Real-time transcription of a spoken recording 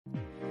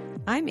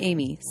I'm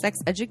Amy, sex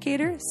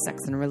educator,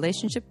 sex and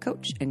relationship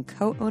coach, and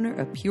co-owner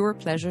of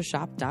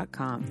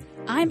PurePleasureShop.com.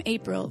 I'm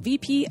April,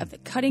 VP of the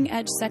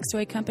cutting-edge sex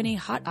toy company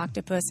Hot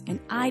Octopus, and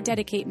I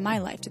dedicate my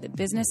life to the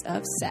business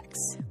of sex.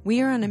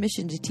 We are on a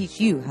mission to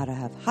teach you how to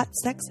have hot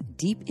sex,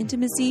 deep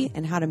intimacy,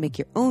 and how to make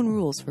your own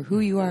rules for who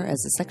you are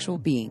as a sexual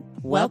being.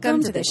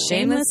 Welcome to the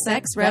Shameless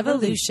Sex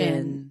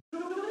Revolution.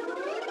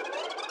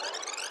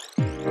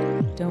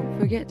 Don't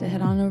forget to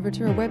head on over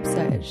to our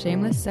website at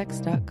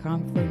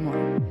shamelesssex.com for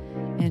more.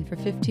 And for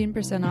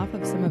 15% off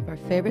of some of our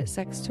favorite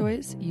sex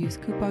toys, use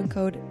coupon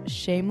code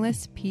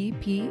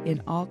SHAMELESSPP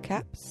in all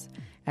caps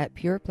at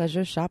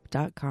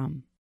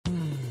purepleasureshop.com.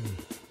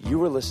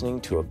 You are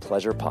listening to a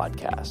pleasure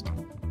podcast.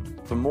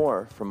 For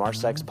more from our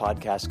sex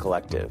podcast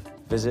collective,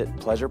 visit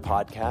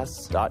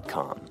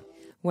pleasurepodcasts.com.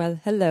 Well,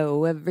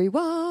 hello,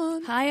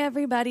 everyone. Hi,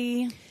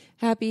 everybody.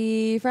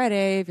 Happy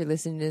Friday. If you're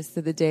listening to this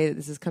to the day that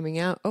this is coming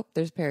out. Oh,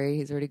 there's Perry.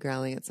 He's already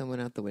growling at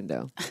someone out the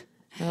window.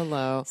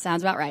 Hello.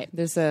 Sounds about right.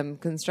 There's some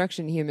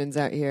construction humans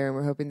out here, and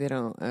we're hoping they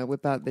don't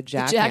whip out the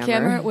jackhammer. The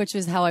jackhammer, which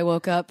is how I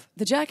woke up.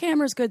 The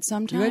jackhammer's good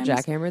sometimes. You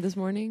got jackhammer this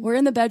morning? We're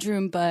in the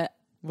bedroom, but...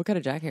 What kind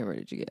of jackhammer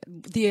did you get?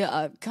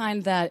 The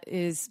kind that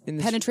is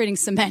penetrating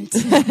cement.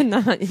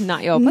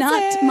 not your pussy.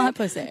 Not my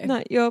pussy.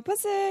 Not your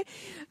pussy.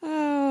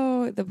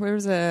 Oh, there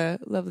was a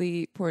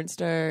lovely porn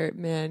star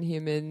man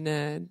human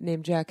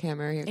named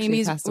Jackhammer. He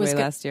actually passed away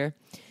last year.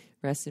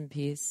 Rest in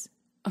peace.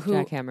 Who?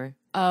 Jackhammer.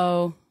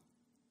 Oh.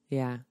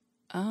 Yeah.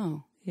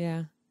 Oh.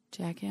 Yeah.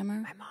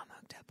 Jackhammer? My mom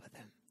hooked up with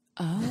him.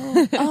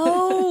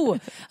 Oh.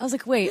 I was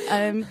like, wait,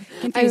 I'm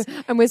confused.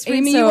 I'm whispering.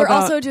 Amy, you were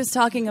also just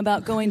talking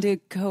about going to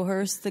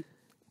coerce the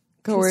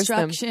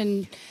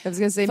construction. I was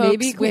going to say, folks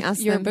maybe we with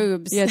ask your them,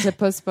 boobs. Yeah, to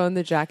postpone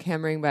the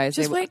jackhammering by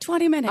just wait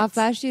 20 minutes. I'll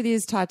flash you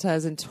these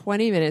tatas in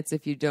 20 minutes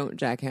if you don't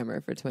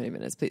jackhammer for 20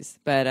 minutes, please.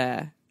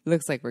 But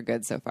looks like we're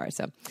good so far.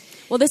 So,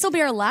 well, this will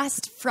be our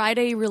last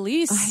Friday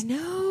release. I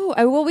know.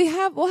 We'll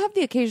have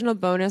the occasional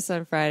bonus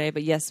on Friday,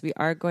 but yes, we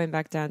are going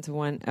back down to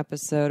one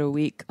episode a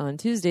week on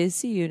Tuesdays.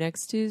 See you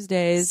next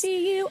Tuesdays.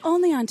 See you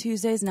only on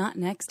Tuesdays, not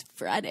next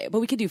Friday. But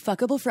we could do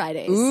fuckable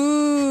Fridays.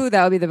 Ooh,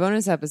 that would be the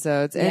bonus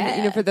episodes. And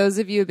yeah. for those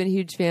of you who have been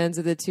huge fans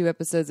of the 2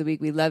 episodes a week,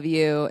 we love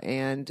you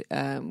and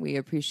we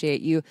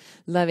appreciate you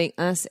loving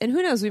us. And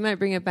who knows, we might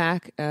bring it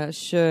back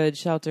should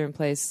shelter in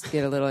place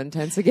get a little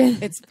intense again.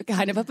 It's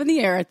kind of up in the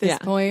air at this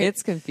point.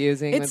 It's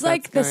confusing. It's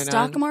like the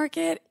stock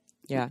market.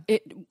 Yeah.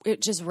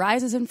 It just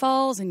rises and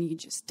falls, and you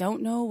just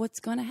don't know what's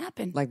going to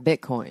happen. Like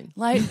Bitcoin.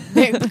 Like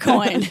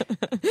Bitcoin.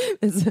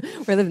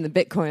 We're living the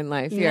Bitcoin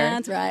life here.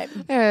 That's right.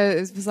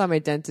 I saw my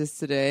dentist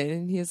today,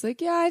 and he was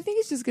like, yeah, I think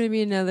it's just going to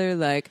be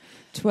another,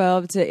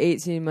 12 to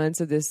 18 months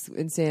of this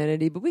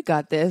insanity, but we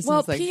got this.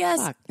 Well, like,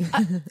 P.S.,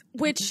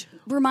 which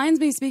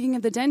reminds me, speaking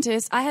of the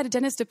dentist, I had a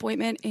dentist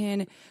appointment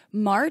in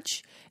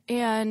March,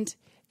 and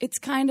it's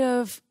kind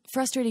of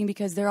frustrating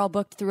because they're all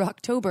booked through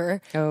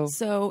October. Oh.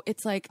 So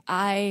it's like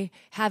I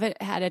haven't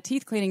had a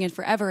teeth cleaning in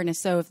forever. And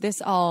so if this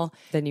all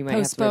then you might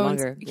postpones,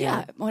 have to wait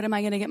longer. Yeah. What am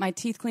I going to get my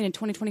teeth cleaned in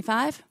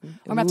 2025? Or I'm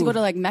going to have to go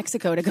to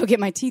Mexico to go get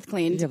my teeth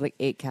cleaned. You have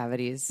 8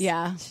 cavities.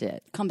 Yeah.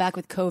 Shit. Come back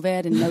with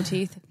COVID and no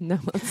teeth. No,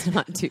 let's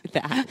not do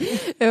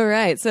that. All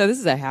right. So this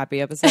is a happy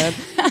episode.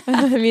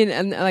 I mean,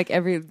 and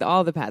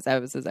all the past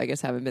episodes, I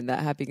guess, haven't been that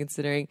happy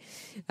considering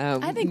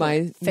I think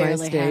my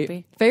fairly state.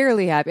 Happy.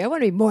 Fairly happy. I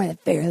want to be more than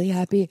fairly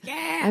happy.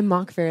 Yeah. I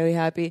mock fairly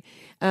happy.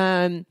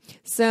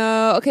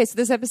 So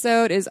this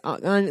episode is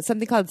on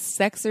something called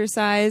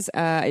Sexercise.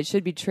 It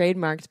should be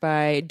trademarked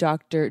by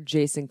Dr.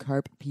 Jason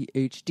Karp,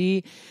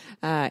 PhD.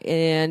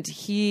 And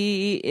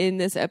he, in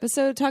this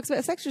episode, talks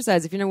about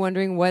Sexercise. If you're not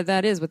wondering what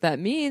that is, what that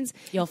means,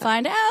 you'll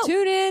find out.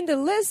 Tune in to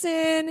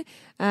listen.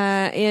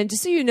 And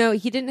just so you know,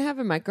 he didn't have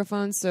a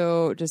microphone,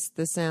 so just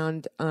the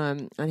sound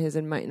on his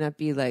end might not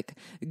be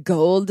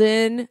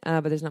golden,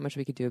 but there's not much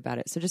we could do about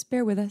it. So just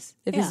bear with us.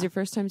 If this is your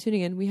first time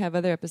tuning in, we have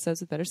other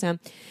episodes with better sound.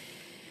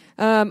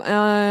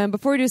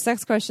 Before we do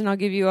sex question, I'll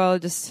give you all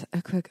just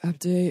a quick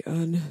update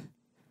on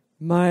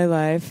my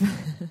life.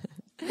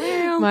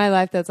 My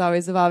life that's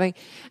always evolving.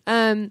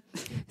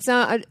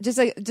 So just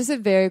a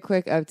very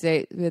quick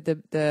update with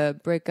the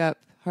breakup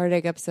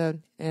heartache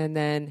episode, and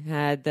then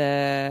had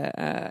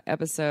the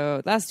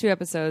last 2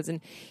 episodes,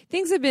 and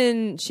things have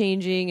been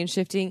changing and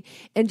shifting.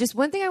 And just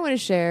one thing I want to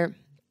share,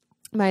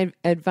 my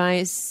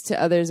advice to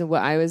others and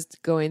what I was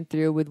going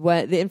through with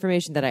the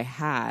information that I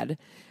had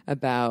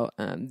about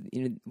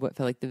what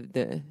felt like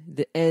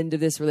the end of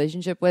this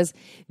relationship was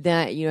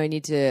that I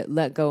need to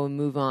let go and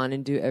move on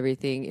and do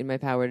everything in my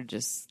power to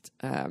just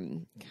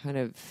kind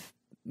of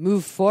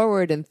move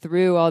forward and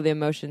through all the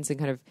emotions and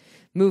kind of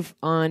move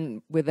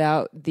on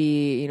without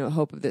the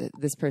hope of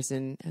this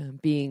person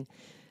being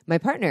my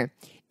partner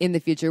in the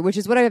future, which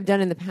is what I've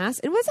done in the past.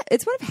 And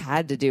it's what I've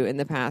had to do in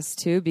the past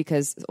too,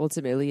 because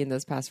ultimately in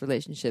those past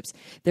relationships,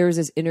 there was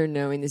this inner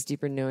knowing, this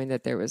deeper knowing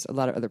that there was a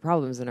lot of other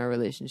problems in our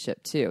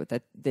relationship too,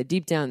 that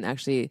deep down,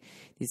 actually,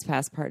 these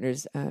past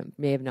partners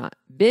may have not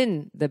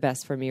been the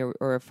best for me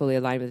or fully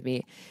aligned with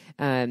me.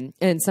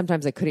 And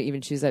sometimes I couldn't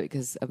even choose that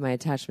because of my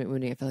attachment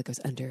wounding. I felt like I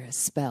was under a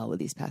spell with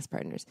these past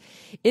partners.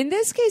 In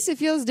this case, it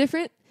feels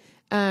different.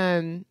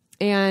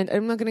 And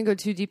I'm not going to go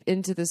too deep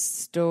into the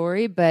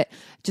story, but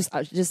just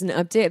an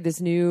update of this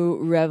new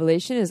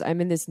revelation is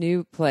I'm in this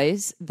new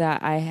place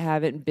that I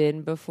haven't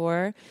been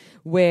before,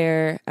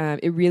 where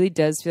it really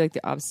does feel like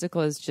the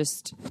obstacle is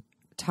just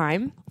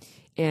time,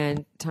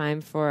 and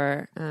time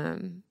for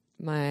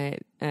my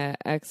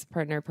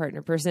ex-partner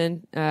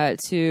person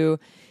to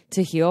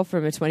heal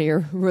from a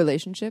 20-year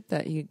relationship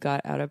that he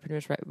got out of pretty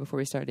much right before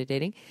we started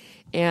dating.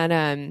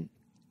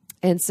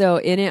 And so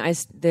in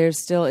it, there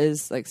still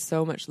is like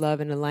so much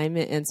love and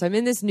alignment. And so I'm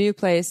in this new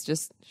place,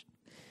 just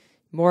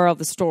moral of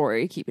the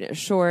story, keeping it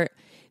short,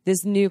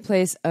 this new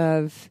place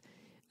of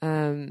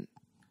honoring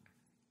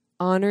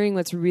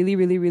what's really,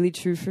 really, really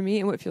true for me,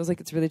 and what feels like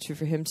it's really true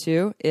for him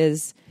too,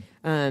 is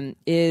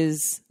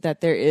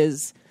that there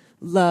is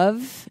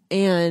love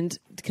and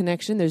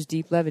connection. There's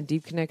deep love and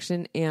deep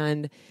connection,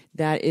 and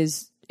that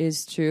is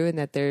true, and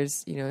that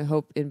there's,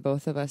 hope in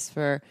both of us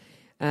for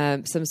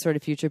some sort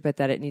of future, but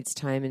that it needs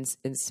time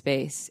and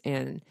space.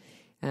 And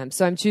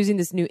so I'm choosing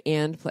this new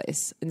and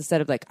place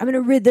instead of like, I'm going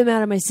to rid them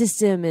out of my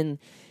system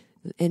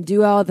and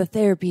do all the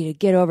therapy to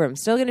get over them.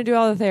 Still going to do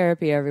all the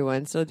therapy,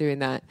 everyone. Still doing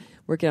that,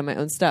 working on my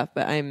own stuff.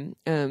 But I'm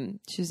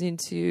choosing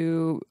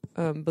to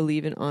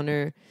believe and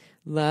honor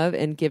love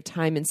and give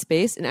time and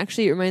space. And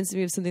actually, it reminds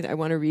me of something that I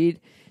want to read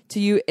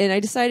to you. And I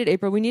decided,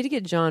 April, we need to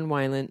get John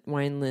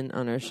Wineland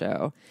on our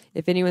show.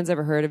 If anyone's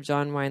ever heard of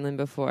John Wineland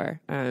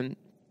before,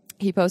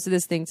 he posted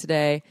this thing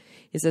today.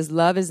 It says,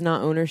 love is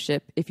not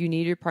ownership. If you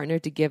need your partner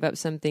to give up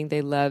something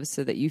they love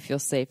so that you feel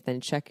safe, then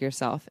check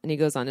yourself. And he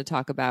goes on to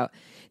talk about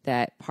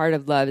that part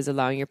of love is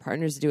allowing your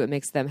partners to do what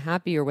makes them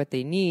happy or what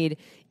they need.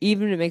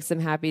 Even if it makes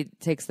them happy, it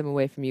takes them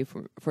away from you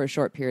for a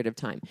short period of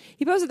time.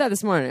 He posted that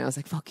this morning. I was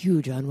like, fuck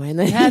you, John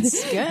Wineland.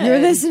 That's good. You're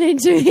listening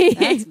to me.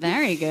 That's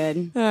very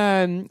good.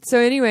 So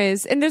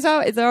anyways, and it's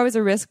always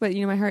a risk, but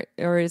my heart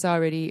is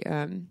already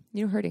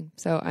hurting.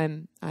 So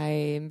I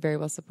am very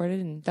well supported,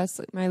 and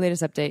that's my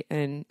latest update,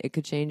 and it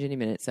could change any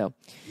minute. So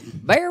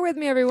bear with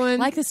me, everyone.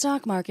 Like the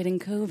stock market in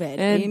COVID.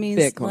 And Amy's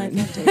Bitcoin.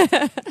 life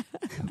update.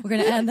 We're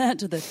going to add that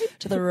to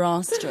the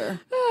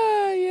roster.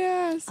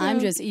 Yeah. So. I'm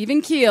just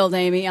even keeled,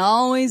 Amy.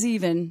 Always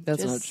even.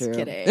 That's just not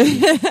true.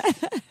 Kidding.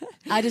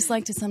 I just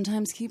like to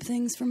sometimes keep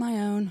things for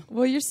my own.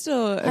 Well, you're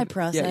still... I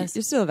process. Yeah,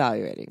 you're still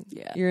evaluating.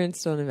 Yeah. You're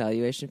still in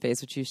evaluation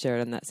phase, which you shared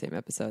on that same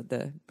episode,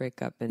 the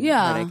breakup and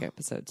headache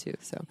episode too.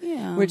 So,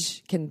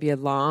 which can be a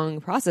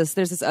long process.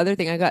 There's this other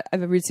thing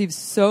I've received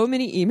so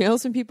many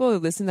emails from people who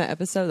listen to that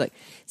episode, like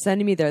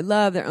sending me their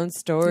love, their own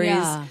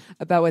stories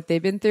about what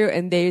they've been through.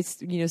 And they,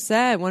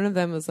 said, one of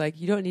them was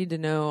like, you don't need to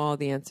know all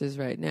the answers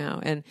right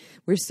now. And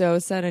we're so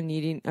set on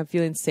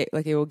feeling safe,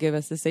 like it will give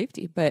us the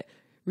safety. But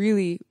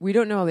really, we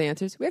don't know all the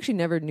answers. We actually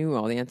never knew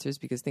all the answers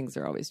because things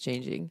are always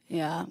changing.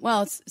 Yeah.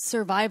 Well, it's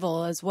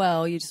survival as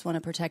well. You just want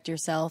to protect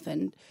yourself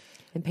and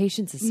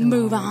patience is so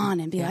move hard. on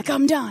and be like,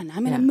 I'm done.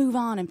 I'm going to move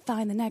on and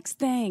find the next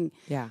thing.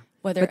 Yeah.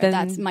 Whether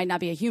that might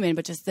not be a human,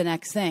 but just the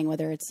next thing,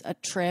 whether it's a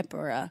trip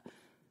or a...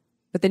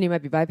 But then you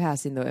might be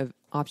bypassing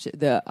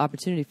the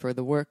opportunity for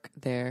the work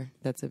there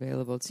that's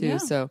available too. Yeah.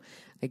 So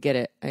I get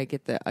it. I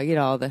get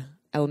all the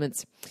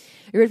elements.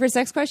 You ready for a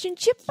sex question?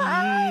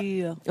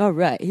 Yeah. All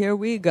right, here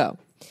we go.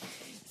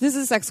 This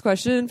is a sex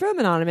question from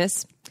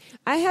Anonymous.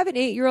 I have an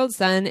 8-year-old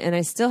son, and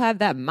I still have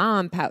that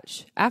mom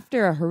pouch.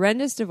 After a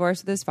horrendous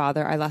divorce with his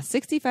father, I lost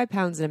 65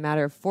 pounds in a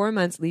matter of 4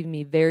 months, leaving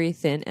me very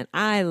thin, and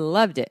I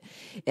loved it.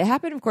 It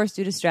happened, of course,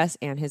 due to stress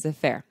and his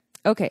affair.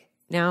 Okay,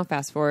 now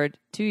fast forward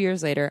 2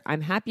 years later.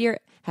 I'm happier,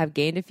 have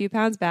gained a few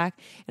pounds back,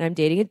 and I'm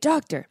dating a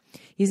doctor.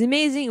 He's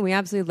amazing, and we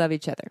absolutely love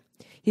each other.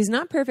 He's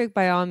not perfect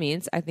by all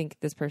means. I think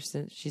this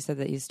person, she said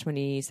that he's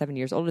 27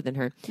 years older than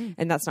her,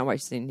 and that's not why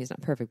she's saying he's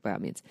not perfect by all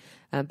means.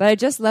 But I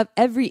just love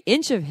every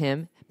inch of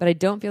him, but I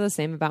don't feel the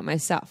same about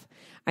myself.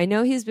 I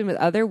know he's been with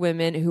other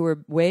women who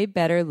were way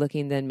better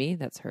looking than me.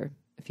 That's her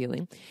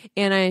feeling.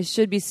 And I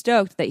should be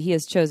stoked that he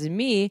has chosen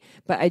me,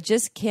 but I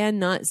just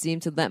cannot seem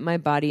to let my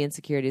body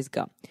insecurities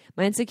go.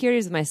 My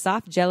insecurities is my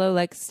soft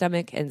jello-like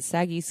stomach and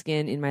saggy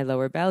skin in my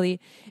lower belly,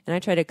 and I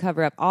try to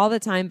cover up all the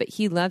time, but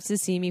he loves to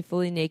see me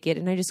fully naked,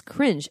 and I just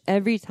cringe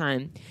every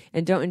time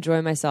and don't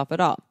enjoy myself at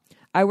all.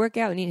 I work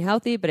out and eat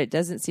healthy, but it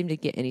doesn't seem to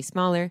get any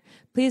smaller.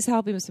 Please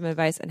help me with some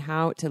advice on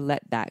how to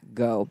let that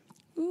go.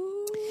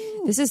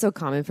 Ooh. This is so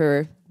common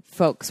for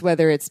folks,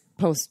 whether it's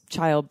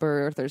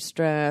post-childbirth or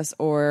stress,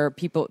 or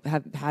people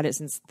have had it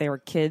since they were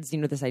kids,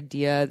 this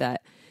idea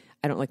that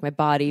I don't like my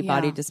body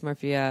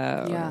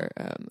dysmorphia, or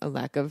a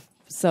lack of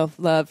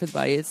self-love for the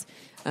body. It's,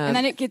 and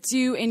then it gets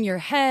you in your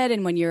head,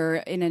 and when you're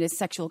in a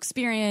sexual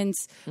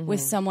experience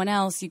with someone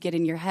else, you get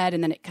in your head,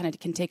 and then it kind of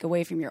can take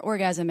away from your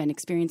orgasm and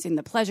experiencing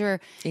the pleasure.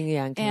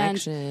 Yeah, and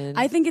connection. And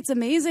I think it's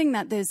amazing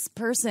that this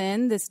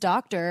person, this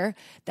doctor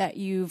that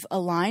you've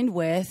aligned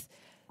with,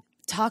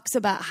 talks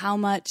about how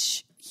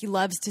much he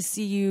loves to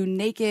see you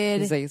naked.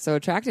 He's like so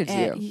attracted to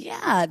you.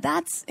 Yeah,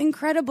 that's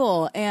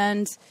incredible.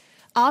 And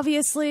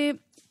obviously,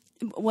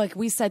 like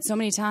we said so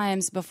many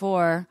times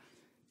before,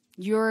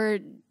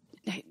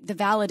 the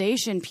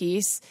validation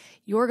piece,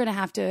 you're going to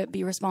have to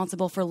be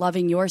responsible for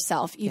loving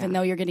yourself, even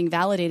though you're getting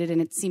validated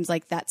and it seems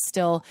like that's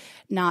still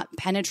not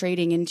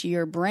penetrating into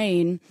your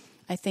brain.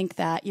 I think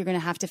that you're going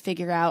to have to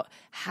figure out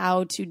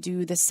how to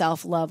do the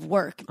self-love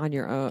work on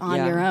your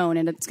own.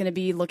 And it's going to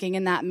be looking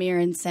in that mirror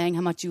and saying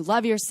how much you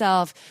love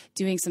yourself,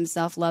 doing some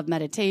self-love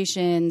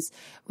meditations,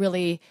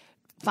 really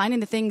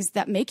finding the things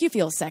that make you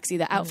feel sexy,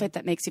 the outfit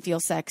that makes you feel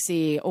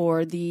sexy,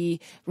 or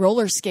the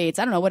roller skates.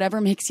 I don't know, whatever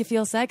makes you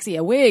feel sexy,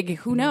 a wig,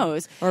 who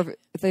knows? Or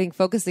I think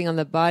focusing on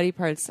the body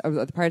parts or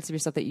the parts of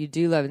yourself that you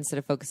do love instead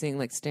of focusing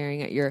like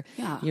staring at your,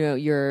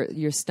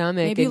 your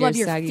stomach. Maybe you and love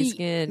your your saggy feet.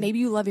 skin. Maybe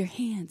you love your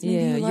hands.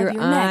 Maybe you love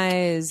your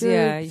eyes.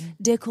 Neck,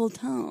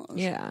 décolletage.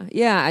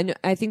 Yeah.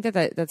 I think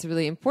that's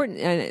really important.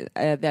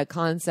 And that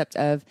concept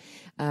of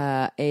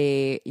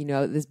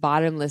this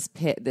bottomless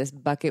pit, this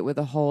bucket with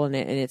a hole in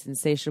it, and it's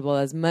insatiable.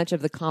 As much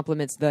of the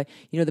compliments, the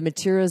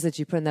materials that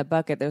you put in that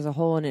bucket, there's a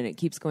hole in it, and it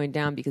keeps going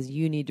down because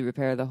you need to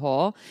repair the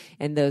hole.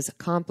 And those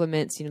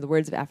compliments, the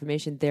words of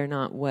affirmation, they're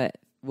not what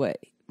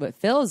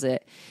fills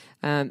it.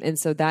 And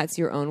so that's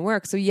your own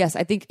work. So yes,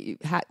 I think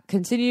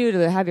continue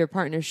to have your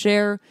partner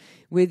share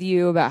with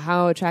you about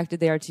how attracted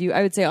they are to you.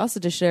 I would say also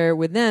to share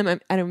with them,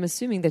 I'm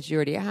assuming that you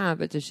already have,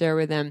 but to share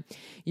with them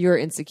your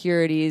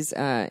insecurities,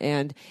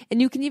 and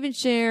you can even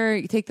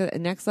take the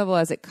next level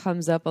as it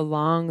comes up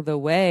along the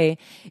way.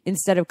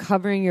 Instead of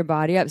covering your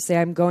body up, say,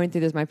 I'm going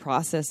through my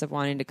process of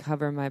wanting to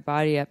cover my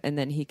body up, and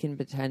then he can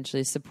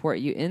potentially support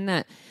you in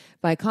that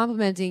by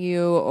complimenting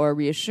you or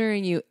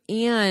reassuring you.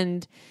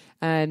 And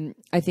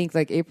I think,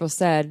 like April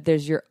said,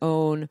 there's your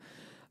own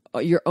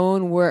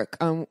work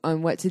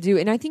on what to do.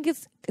 And I think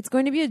it's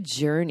going to be a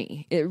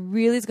journey. It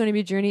really is going to be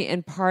a journey.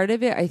 And part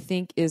of it, I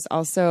think, is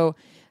also,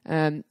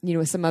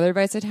 some other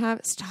advice I'd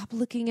have, stop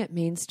looking at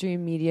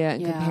mainstream media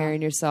and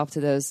comparing yourself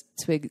to those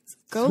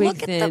Go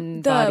look at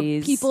thin the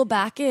bodies. People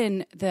back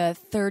in the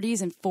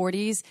 30s and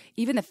 40s,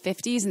 even the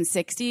 50s and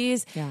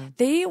 60s.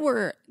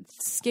 Yeah.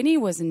 Skinny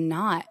was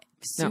not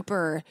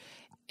super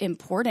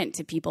important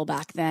to people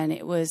back then.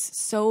 It was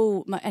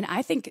so much, and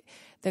I think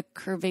the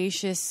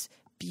curvaceous,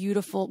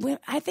 beautiful,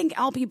 I think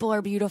all people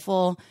are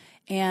beautiful.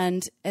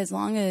 And as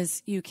long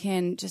as you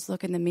can just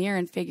look in the mirror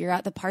and figure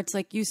out the parts,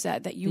 like you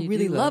said, that you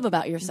really love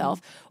about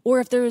yourself, or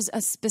if there's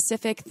a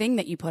specific thing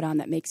that you put on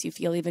that makes you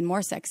feel even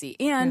more sexy.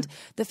 And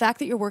the fact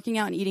that you're working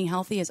out and eating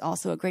healthy is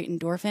also a great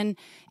endorphin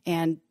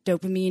and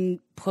dopamine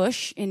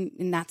push. And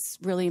that's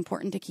really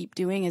important to keep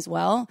doing as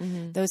well.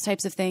 Those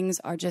types of things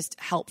are just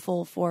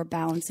helpful for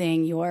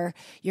balancing your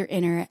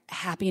inner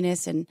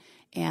happiness and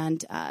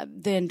the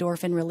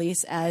endorphin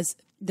release, as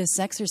the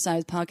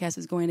Sexercise podcast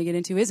is going to get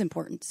into, is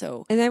important.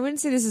 So, and I wouldn't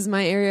say this is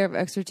my area of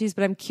expertise,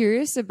 but I'm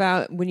curious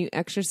about when you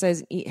exercise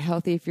and eat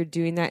healthy, if you're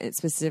doing that and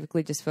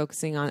specifically just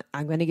focusing on,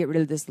 I'm going to get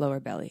rid of this lower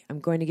belly. I'm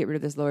going to get rid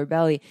of this lower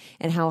belly,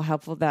 and how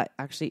helpful that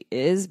actually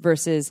is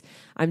versus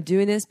I'm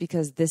doing this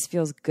because this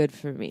feels good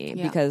for me,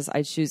 because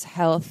I choose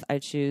health. I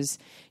choose,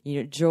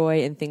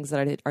 joy and things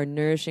that are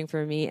nourishing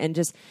for me. And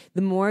just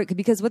the more,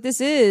 because what this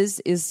is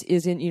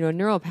in, a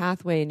neural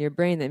pathway in your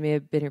brain that may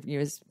have been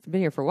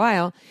here for a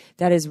while,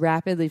 that is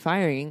rapidly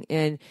firing.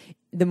 And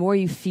the more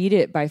you feed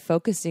it by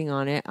focusing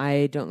on it,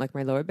 I don't like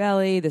my lower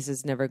belly, this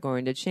is never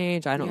going to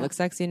change, I don't look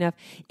sexy enough,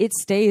 it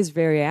stays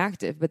very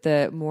active. But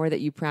the more that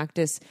you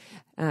practice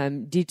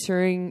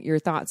deterring your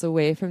thoughts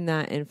away from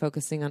that and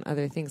focusing on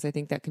other things, I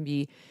think that can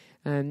be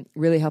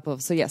really helpful.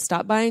 So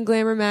stop buying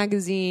Glamour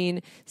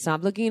magazine,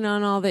 stop looking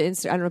on all the I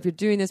don't know if you're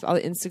doing this, but all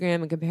the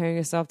Instagram and comparing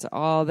yourself to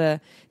all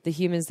the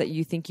humans that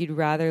you think you'd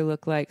rather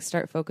look like.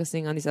 Start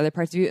focusing on these other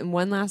parts of you. And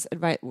one last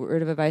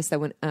word of advice that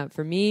went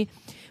for me,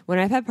 when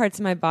I've had parts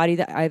of my body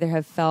that either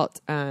have felt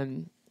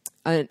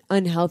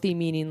unhealthy,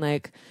 meaning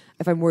like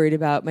if I'm worried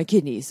about my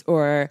kidneys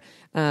or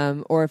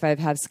if I've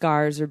had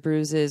scars or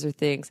bruises or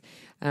things,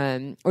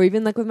 or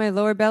even like with my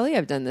lower belly,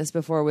 I've done this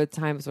before with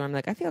times where I'm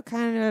like, I feel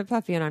kind of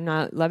puffy and I'm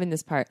not loving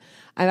this part.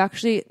 I've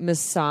actually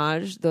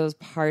massaged those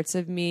parts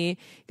of me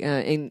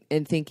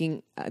in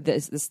thinking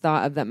this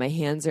thought of that my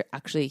hands are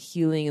actually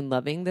healing and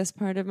loving this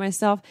part of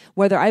myself,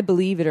 whether I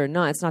believe it or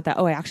not. It's not that,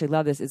 I actually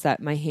love this. It's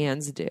that my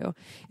hands do.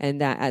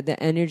 And that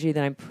the energy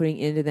that I'm putting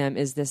into them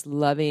is this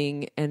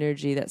loving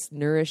energy that's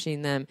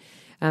nourishing them.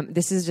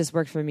 This has just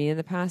worked for me in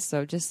the past,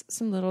 so just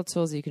some little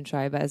tools you can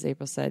try. But as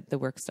April said, the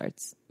work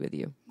starts with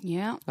you.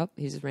 Yeah. Oh,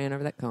 he just ran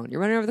over that cone. You're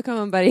running over the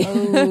cone, buddy.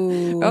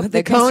 Oh,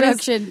 the cone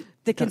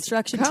the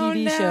construction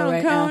TV show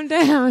right calm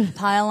now. down.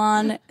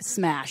 Pylon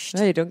smashed.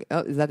 Hey,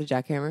 is that the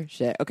jackhammer?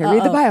 Shit. Okay,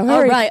 read the bio.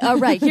 Hurry. All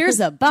right.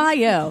 Here's a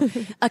bio.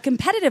 A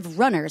competitive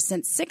runner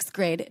since 6th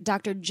grade,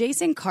 Dr.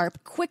 Jason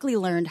Karp quickly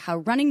learned how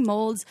running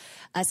molds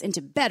us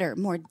into better,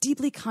 more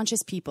deeply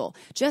conscious people,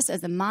 just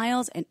as the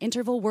miles and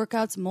interval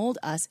workouts mold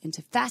us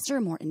into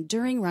faster, more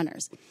enduring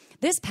runners.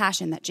 This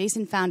passion that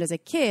Jason found as a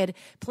kid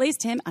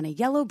placed him on a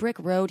yellow brick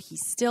road he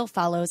still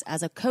follows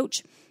as a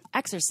coach,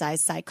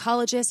 exercise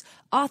psychologist,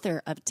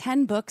 author of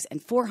 10 books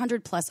and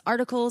 400 plus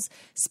articles,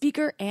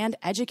 speaker, and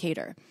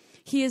educator.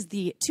 He is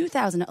the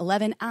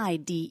 2011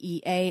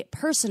 IDEA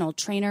Personal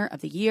Trainer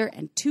of the Year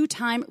and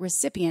 2-time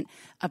recipient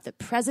of the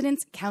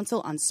President's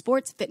Council on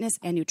Sports, Fitness,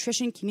 and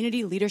Nutrition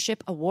Community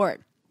Leadership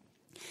Award.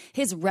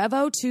 His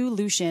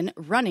REVO₂LUTION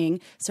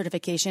Running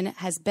certification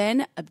has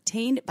been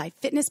obtained by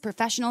fitness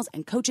professionals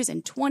and coaches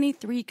in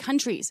 23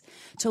 countries.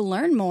 To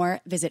learn more,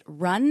 visit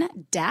run-fit.com.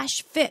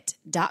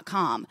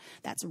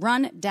 That's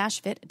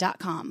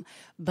run-fit.com.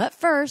 But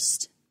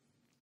first...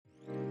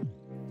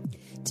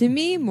 To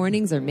me,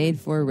 mornings are made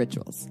for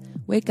rituals.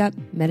 Wake up,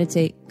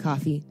 meditate,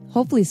 coffee,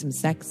 hopefully some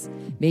sex,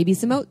 maybe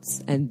some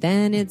oats, and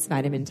then it's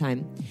vitamin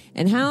time.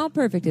 And how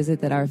perfect is it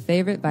that our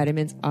favorite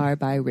vitamins are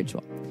by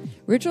Ritual?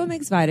 Ritual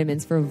makes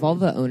vitamins for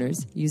vulva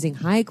owners using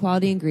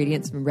high-quality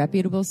ingredients from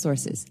reputable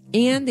sources.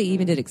 And they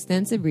even did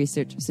extensive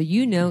research so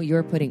you know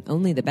you're putting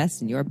only the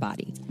best in your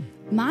body.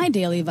 My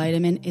daily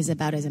vitamin is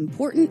about as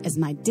important as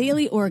my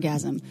daily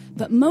orgasm,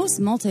 but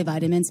most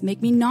multivitamins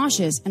make me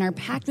nauseous and are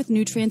packed with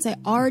nutrients I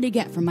already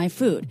get from my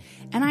food.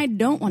 And I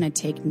don't want to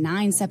take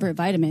 9 separate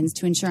vitamins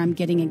to ensure I'm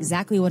getting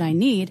exactly what I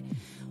need.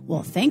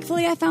 Well,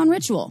 thankfully I found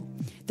Ritual.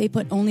 They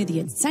put only the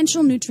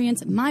essential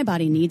nutrients my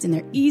body needs in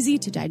their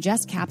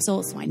easy-to-digest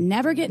capsule, so I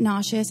never get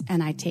nauseous,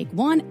 and I take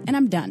one and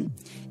I'm done.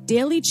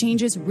 Daily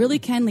changes really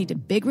can lead to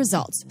big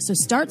results, so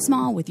start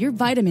small with your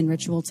vitamin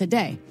Ritual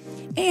today.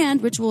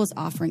 And Ritual is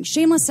offering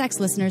Shameless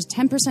Sex listeners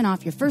 10%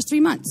 off your first 3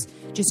 months.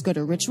 Just go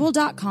to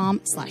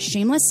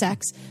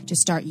ritual.com/shamelesssex to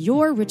start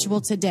your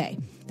Ritual today.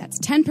 That's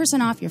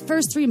 10% off your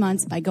first 3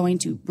 months by going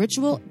to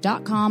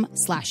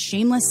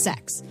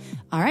ritual.com/shamelesssex.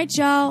 All right,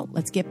 y'all,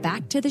 let's get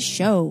back to the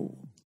show.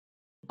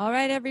 All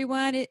right,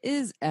 everyone, it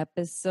is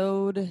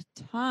episode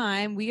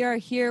time. We are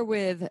here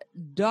with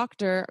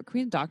PhD,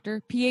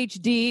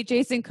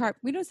 Jason Karp.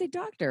 We don't say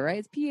doctor, right?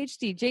 It's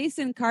PhD.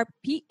 Jason Karp,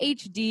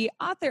 PhD,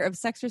 author of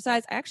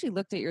Sexercise. I actually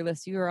looked at your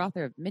list. You are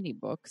author of many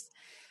books.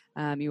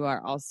 You are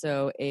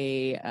also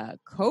a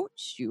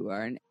coach. You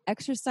are an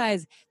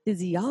exercise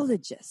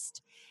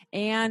physiologist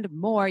and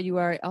more. You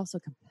are also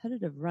a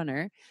competitive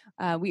runner.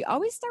 We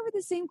always start with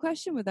the same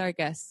question with our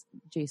guest,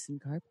 Jason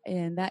Karp,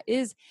 and that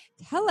is,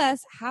 tell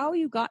us how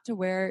you got to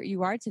where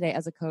you are today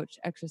as a coach,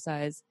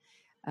 exercise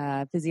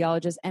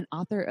physiologist, and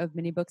author of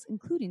many books,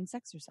 including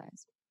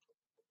Sexercise.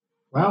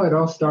 Well, it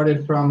all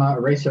started from a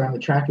race around the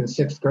track in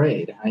 6th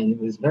grade. I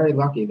was very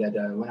lucky that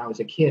when I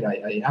was a kid,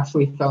 I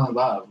absolutely fell in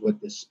love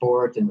with the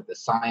sport and with the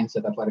science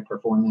of athletic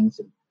performance.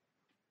 And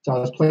so I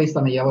was placed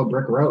on the yellow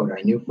brick road.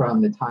 I knew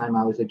from the time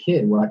I was a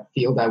kid what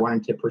field I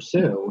wanted to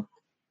pursue.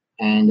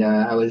 And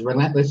I was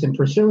relentless in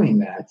pursuing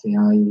that. You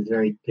know, I was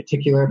very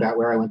particular about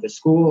where I went to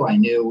school. I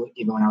knew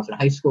even when I was in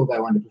high school that I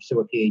wanted to pursue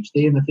a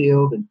PhD in the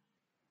field.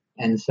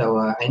 And so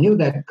I knew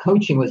that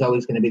coaching was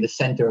always going to be the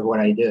center of what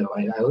I do.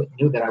 I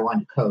knew that I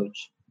wanted to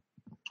coach.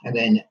 And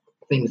then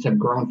things have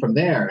grown from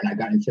there. And I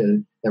got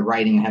into the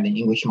writing. I had an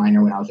English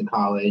minor when I was in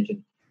college.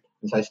 And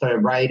so I started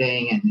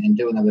writing and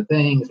doing other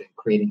things and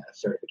creating a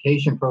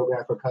certification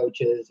program for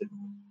coaches.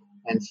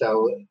 And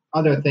so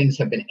other things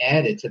have been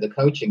added to the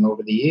coaching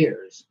over the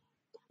years.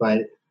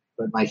 But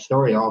my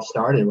story all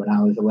started when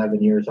I was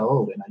 11 years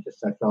old. And I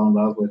fell in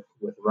love with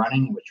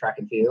running and with track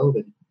and field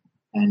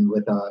and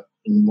with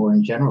more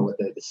in general with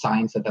the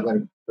science of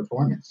athletic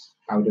performance.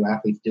 How do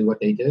athletes do what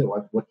they do?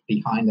 What's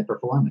behind the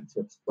performance?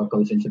 What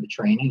goes into the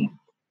training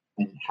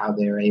and how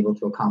they're able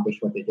to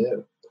accomplish what they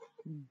do.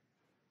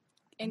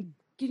 And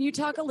can you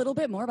talk a little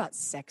bit more about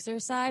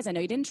Sexercise? I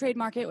know you didn't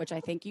trademark it, which I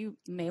think you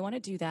may want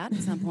to do that at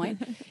some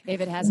point if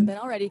it hasn't been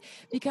already,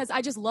 because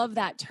I just love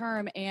that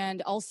term.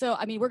 And also,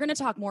 I mean, we're going to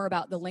talk more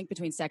about the link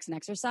between sex and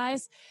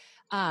exercise,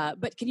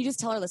 but can you just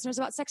tell our listeners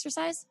about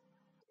Sexercise?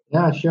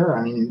 Yeah, sure.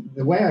 I mean,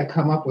 the way I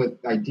come up with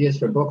ideas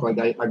for book, like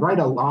I write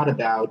a lot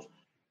about,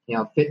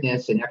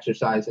 fitness and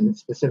exercise and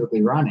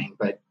specifically running,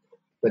 but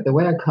the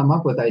way I come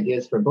up with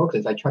ideas for books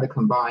is I try to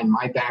combine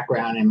my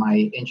background and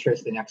my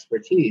interest and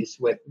expertise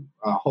with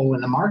a hole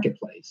in the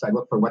marketplace. I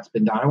look for what's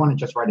been done. I want to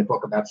just write a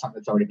book about something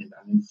that's already been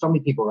done. And so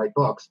many people write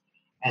books,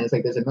 and it's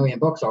like there's a million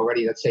books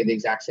already that say the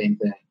exact same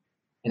thing.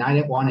 And I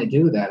didn't want to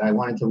do that. I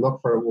wanted to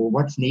look for,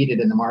 what's needed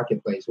in the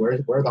marketplace? Where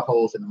are the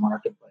holes in the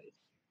marketplace?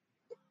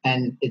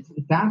 And it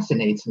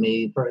fascinates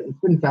me. It's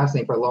been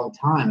fascinating for a long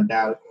time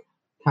about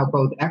how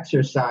both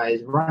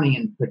exercise, running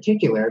in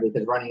particular,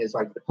 because running is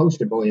like the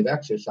poster boy of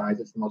exercise,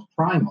 it's the most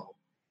primal,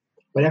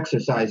 but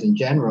exercise in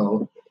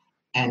general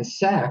and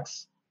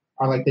sex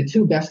are like the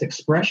two best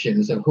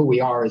expressions of who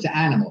we are as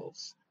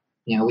animals.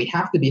 We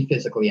have to be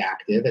physically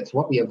active. It's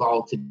what we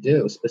evolved to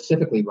do,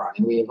 specifically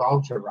running. We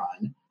evolved to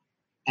run.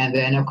 And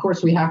then, of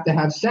course, we have to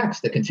have sex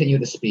to continue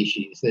the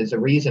species. There's a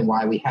reason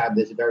why we have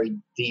this very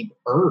deep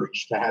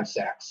urge to have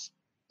sex.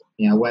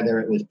 Whether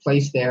it was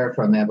placed there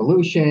from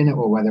evolution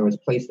or whether it was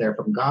placed there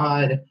from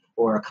God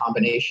or a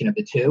combination of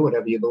the two,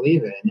 whatever you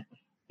believe in,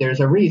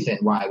 there's a reason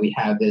why we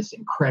have this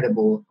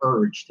incredible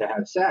urge to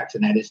have sex,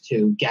 and that is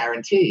to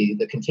guarantee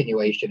the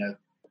continuation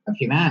of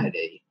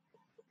humanity.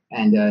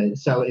 And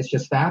so it's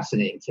just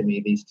fascinating to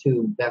me, these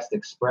two best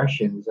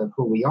expressions of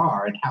who we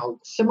are and how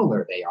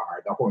similar they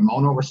are. The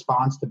hormonal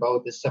response to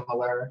both is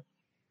similar,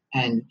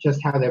 and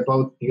just how they're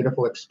both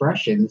beautiful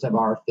expressions of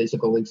our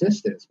physical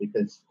existence,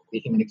 because the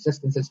human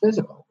existence is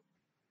physical.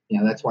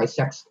 That's why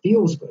sex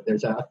feels good.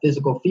 There's a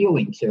physical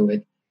feeling to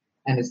it,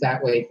 and it's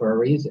that way for a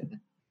reason.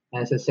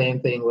 And it's the same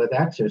thing with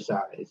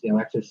exercise.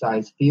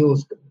 Exercise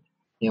feels good.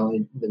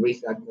 Some of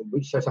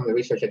the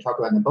research I talk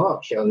about in the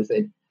book shows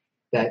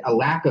that a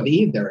lack of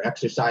either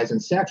exercise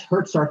and sex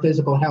hurts our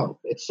physical health.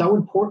 It's so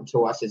important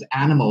to us as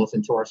animals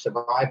and to our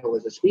survival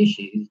as a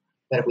species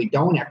that if we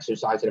don't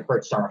exercise, it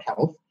hurts our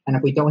health. And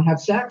if we don't have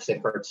sex, it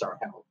hurts our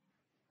health.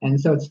 And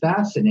so it's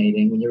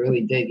fascinating when you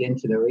really dig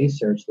into the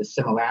research, the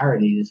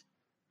similarities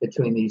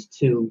between these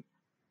two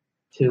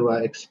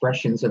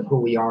expressions of who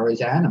we are as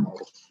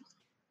animals.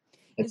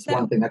 It's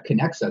one thing that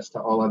connects us to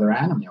all other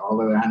animals.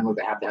 All other animals,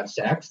 they have to have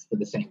sex for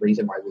the same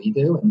reason why we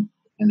do,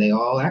 and they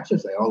all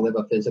exercise. They all live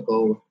a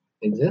physical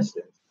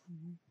existence.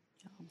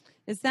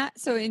 Is that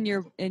so? In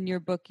your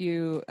book,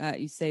 you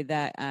say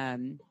that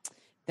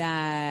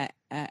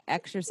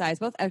exercise,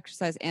 both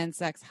exercise and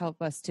sex,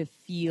 help us to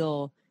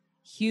feel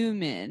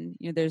human.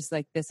 There's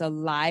like this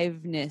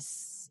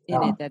aliveness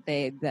in it that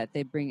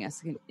they bring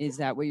us. Is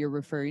that what you're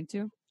referring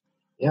to?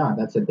 Yeah,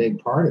 that's a big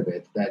part of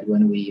it. That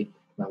when we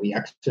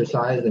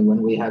exercise and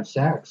when we have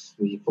sex,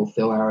 we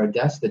fulfill our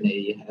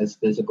destiny as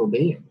physical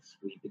beings.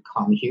 We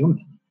become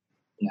human.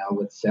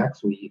 With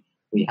sex, we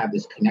have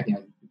this connection.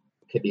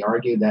 It could be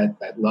argued that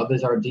love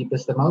is our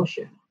deepest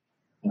emotion.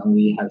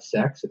 We have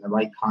sex in the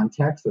right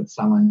context with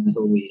someone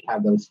who we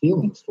have those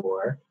feelings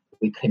for.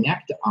 We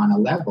connect on a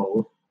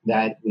level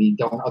that we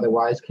don't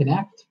otherwise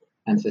connect.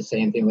 And it's the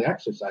same thing with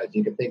exercise.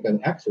 You can think of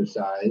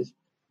exercise,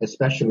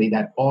 especially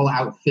that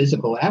all-out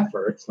physical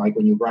efforts, like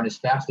when you run as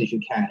fast as you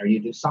can, or you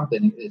do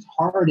something as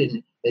hard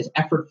and as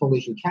effortful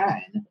as you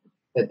can,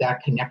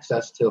 that connects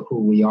us to who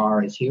we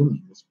are as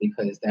humans,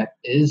 because that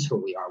is who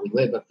we are. We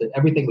live,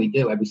 everything we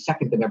do, every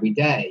second of every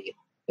day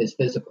is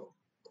physical.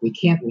 We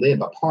can't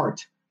live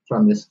apart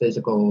from this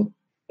physical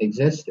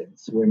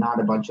existence. We're not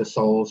a bunch of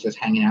souls just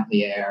hanging out in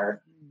the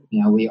air.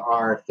 We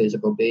are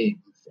physical beings.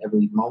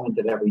 Every moment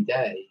of every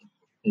day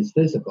is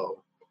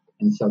physical.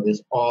 And so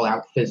this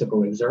all-out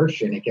physical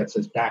exertion, it gets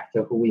us back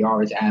to who we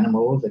are as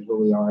animals and who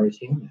we are as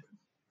humans.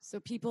 So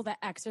people that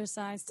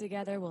exercise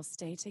together will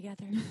stay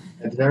together?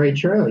 That's very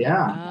true,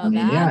 yeah.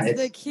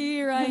 That's the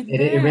key right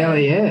there. It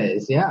really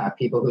is, yeah.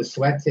 People who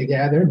sweat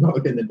together,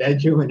 both in the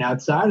bedroom and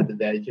outside of the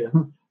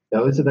bedroom,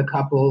 those are the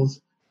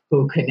couples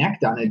who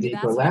connect on a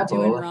deeper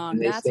level,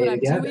 and they stay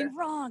together. That's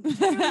what I'm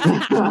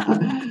doing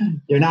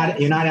wrong. You're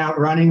not out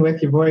running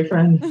with your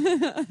boyfriend?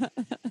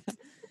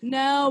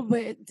 No,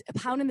 but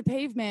pounding the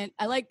pavement,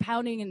 I like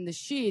pounding in the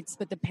sheets,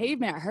 but the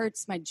pavement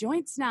hurts my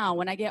joints now.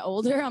 When I get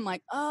older, I'm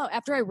like, oh,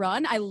 after I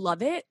run, I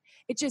love it.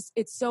 It's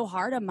so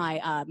hard on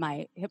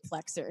my hip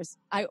flexors.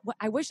 I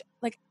wish,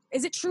 like,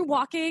 is it true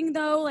walking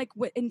though? Like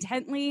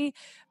intently,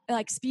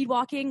 like speed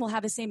walking will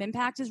have the same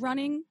impact as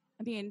running?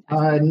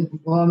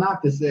 Well,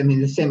 not this.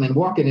 The same. And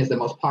walking is the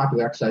most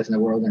popular exercise in the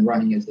world, and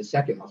running is the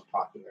second most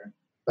popular.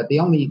 But the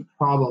only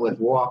problem with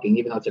walking,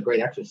 even though it's a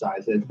great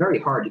exercise, is it's very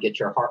hard to get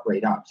your heart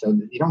rate up. So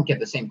you don't get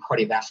the same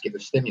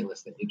cardiovascular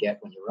stimulus that you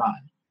get when you run,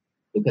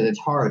 because it's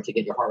hard to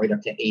get your heart rate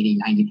up to 80,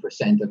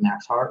 90% of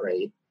max heart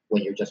rate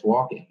when you're just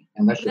walking,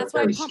 unless you're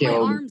very skilled. That's why I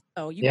pump my arms,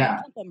 though. You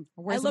gotta pump them.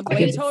 I look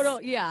like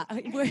total, yeah.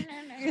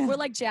 We're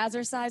like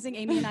jazzercising.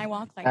 Amy and I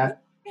walk like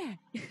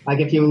like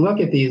if you look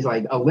at these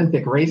like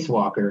Olympic race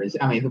walkers,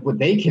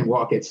 they can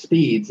walk at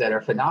speeds that are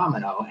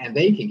phenomenal, and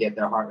they can get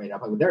their heart rate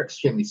up. They're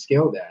extremely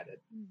skilled at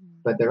it.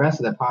 But the rest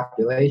of the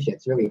population,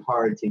 it's really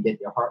hard to get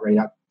your heart rate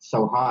up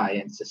so high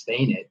and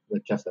sustain it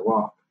with just a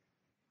walk.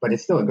 But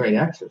it's still a great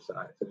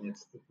exercise.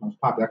 It's the most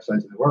popular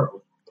exercise in the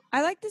world.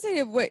 I like this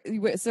idea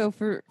of so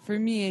for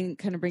me, and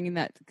kind of bringing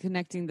that,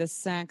 connecting the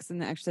sex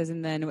and the exercise,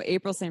 and then what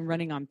April's saying,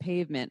 running on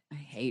pavement. I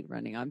hate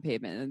running on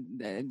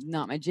pavement.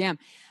 Not my jam.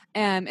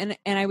 And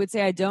I would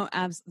say I don't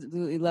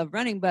absolutely love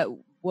running, but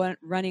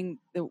running,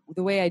 the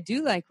way I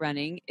do like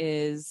running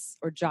is,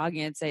 or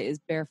jogging, I'd say, is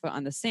barefoot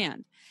on the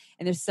sand.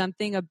 And there's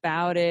something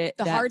about it.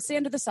 The hard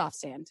sand or the soft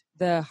sand?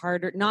 The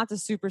harder, not the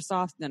super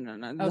soft. No.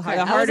 Okay.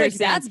 The harder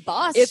sand. That's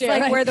boss It's shit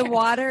like right where there. the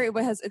water,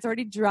 it's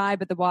already dry,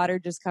 but the water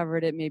just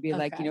covered it maybe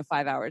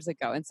 5 hours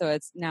ago. And so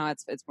it's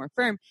more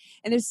firm.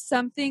 And there's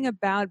something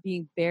about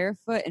being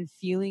barefoot and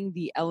feeling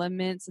the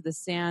elements of the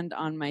sand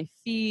on my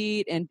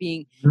feet and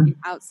being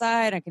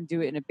outside. I can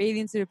do it in a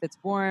bathing suit if it's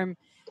warm.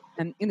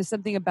 there's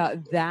something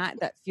about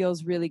that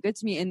feels really good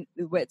to me. And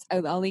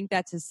I'll link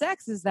that to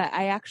sex is that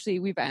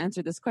we've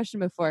answered this question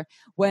before.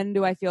 When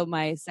do I feel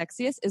my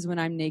sexiest is when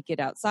I'm naked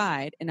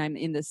outside and I'm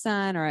in the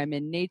sun or I'm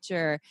in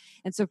nature.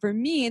 And so for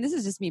me, and this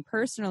is just me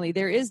personally,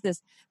 there is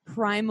this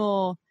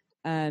primal,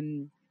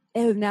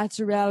 el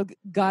natural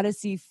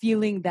goddessy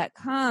feeling that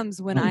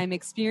comes when I'm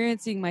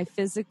experiencing my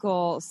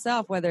physical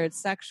self, whether it's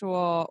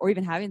sexual or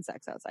even having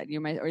sex outside.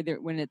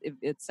 When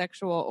it's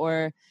sexual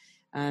or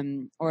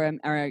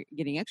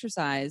getting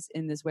exercise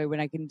in this way, when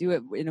I can do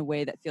it in a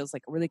way that feels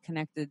like really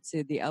connected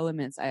to the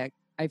elements, I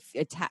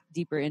tap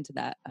deeper into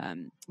that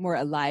more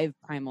alive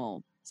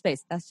primal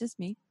space. That's just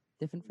me.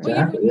 Different for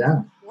exactly,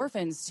 yeah.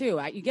 Orphans too.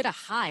 You get a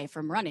high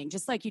from running,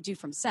 just like you do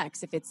from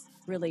sex, if it's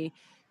really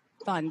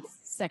fun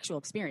sexual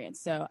experience.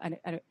 So,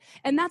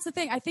 and that's the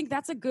thing. I think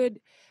that's a good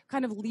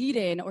kind of lead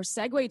in or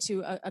segue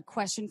to a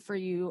question for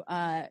you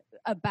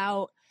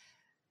about,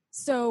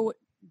 so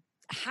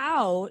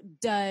how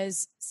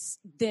does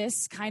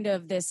this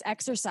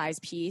exercise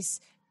piece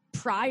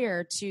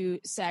prior to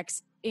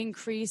sex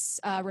increase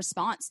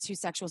response to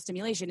sexual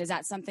stimulation? Is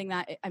that something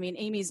that,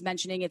 Amy's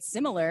mentioning it's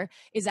similar.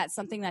 Is that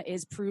something that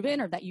is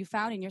proven or that you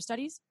found in your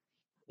studies?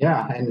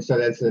 Yeah, and so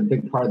that's a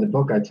big part of the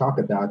book. I talk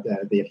about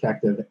the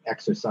effect of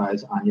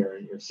exercise on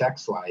your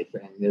sex life,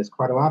 and there's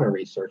quite a lot of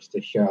research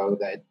to show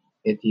that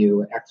if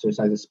you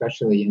exercise,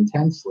 especially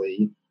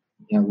intensely,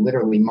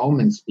 literally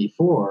moments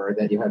before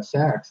that you have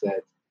sex,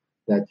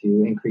 that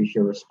you increase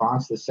your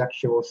response to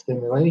sexual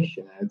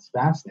stimulation. And it's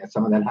fascinating.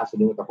 Some of that has to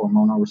do with the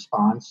hormonal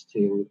response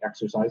to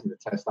exercise and the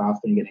testosterone.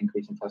 You get an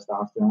increase in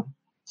testosterone.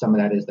 Some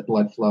of that is the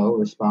blood flow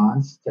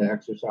response to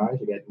exercise.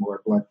 You get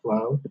more blood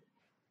flow.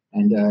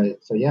 And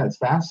so, it's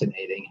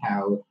fascinating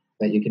how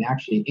that you can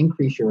actually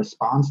increase your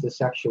response to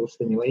sexual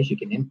stimulation.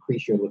 You can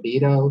increase your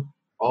libido,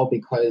 all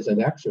because of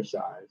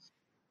exercise.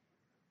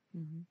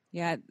 Mm-hmm.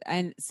 Yeah,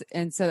 and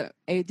so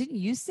didn't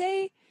you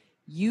say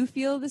you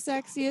feel the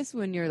sexiest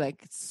when you're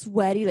like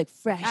sweaty, like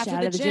fresh after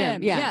out the of the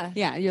gym?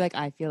 Yeah. You're like,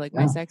 I feel like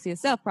my sexiest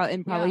self,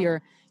 probably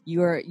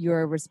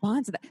your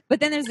response to that. But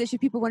then there's the issue: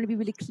 people want to be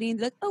really clean.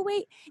 They're like, oh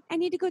wait, I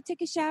need to go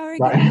take a shower and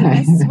get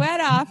my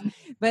sweat off.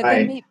 But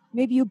then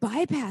maybe you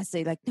bypass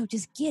it. Like, no,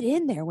 just get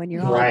in there when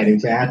you're all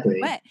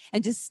exactly wet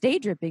and just stay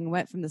dripping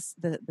wet from the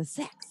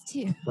sex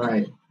too.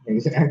 Right,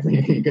 exactly.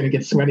 You're going to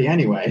get sweaty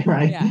anyway,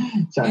 right? Yeah.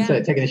 So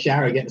instead of taking a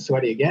shower and getting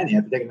sweaty again, you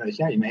have to take another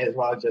shower. You may as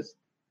well just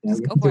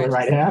do it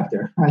right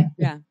after, right?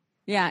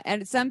 Yeah,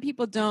 and some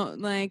people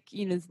don't like,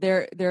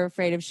 they're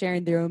afraid of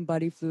sharing their own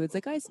body fluids.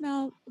 Like, I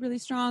smell really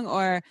strong,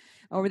 or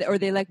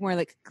they like more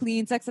like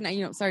clean sex. And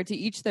to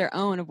each their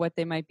own of what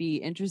they might be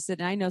interested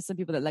in. I know some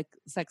people that like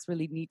sex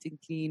really neat and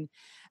clean,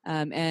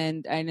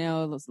 and I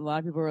know a lot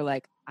of people were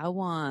like, I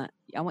want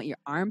your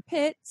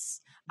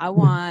armpits. I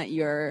want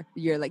your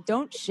like,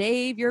 don't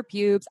shave your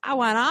pubes. I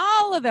want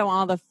all of them,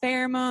 all the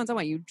pheromones. I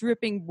want you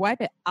dripping,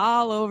 wipe it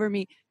all over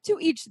me. To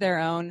each their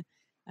own.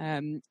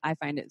 I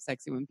find it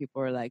sexy when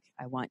people are like,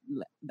 I want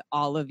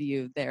all of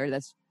you there.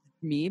 That's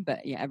me. But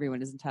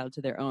everyone is entitled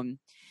to their own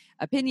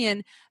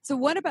opinion. So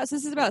this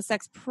is about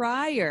sex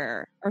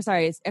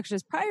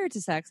exercise prior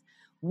to sex.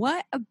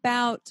 What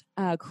about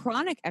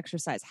chronic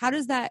exercise? How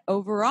does that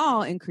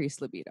overall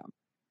increase libido?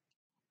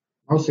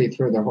 Mostly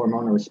through the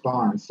hormonal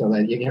response, so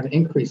that you have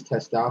increased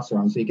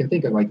testosterone. So you can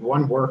think of like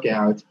one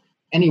workout,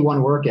 any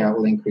one workout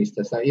will increase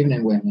testosterone, even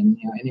in women,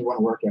 any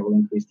one workout will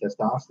increase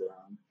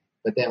testosterone.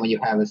 But then when you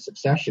have a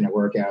succession of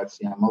workouts,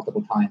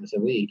 multiple times a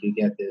week, you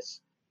get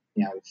this,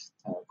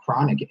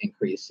 chronic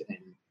increase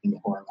in the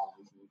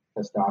hormones,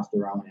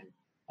 testosterone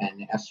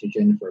and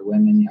estrogen for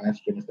women.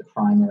 Estrogen is the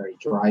primary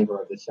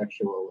driver of the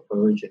sexual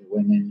urge in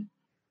women.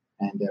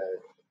 And,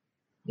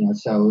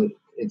 so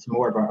it's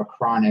more of a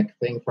chronic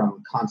thing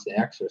from constant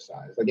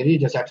exercise. Like if you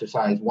just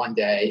exercise one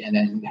day and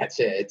then that's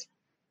it,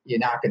 you're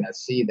not going to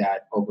see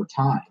that over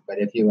time. But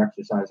if you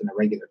exercise on a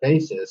regular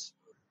basis,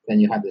 then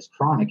you have this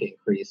chronic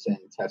increase in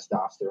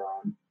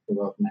testosterone for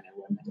both men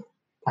and women.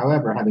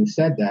 However, having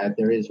said that,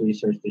 there is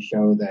research to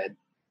show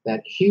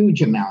that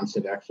huge amounts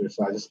of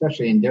exercise,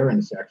 especially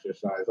endurance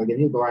exercise, like if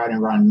you go out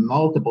and run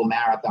multiple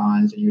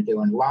marathons and you're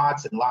doing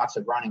lots and lots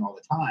of running all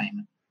the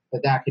time,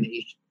 that can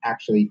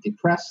actually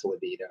depress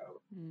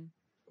libido.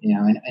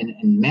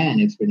 In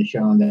men, it's been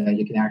shown that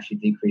you can actually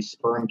decrease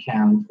sperm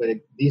count, but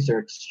these are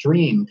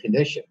extreme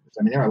conditions.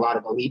 There are a lot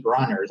of elite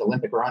runners,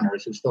 Olympic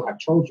runners, who still have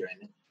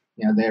children.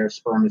 Their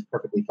sperm is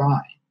perfectly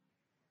fine.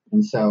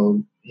 And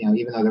so,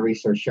 even though the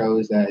research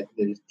shows that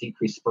there's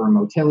decreased sperm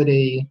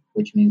motility,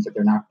 which means that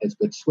they're not as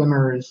good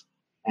swimmers,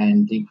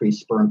 and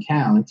decreased sperm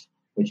count,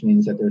 which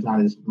means that there's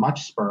not as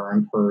much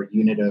sperm per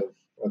unit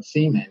of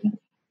semen,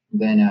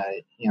 then,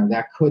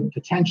 that could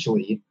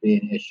potentially be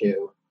an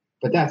issue.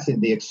 But that's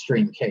in the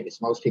extreme case.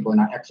 Most people are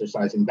not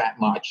exercising that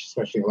much,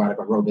 especially a lot of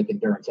aerobic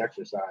endurance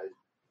exercise.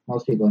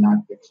 Most people are not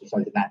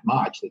exercising that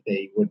much that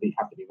they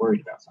have to be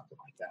worried about something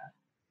like that.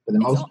 For the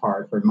most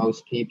part, for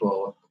most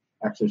people,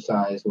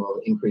 exercise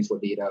will increase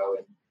libido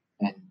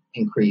and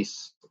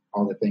increase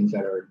all the things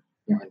that are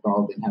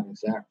involved in having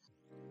sex.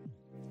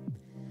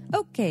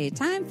 Okay,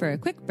 time for a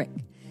quick break.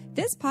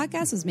 This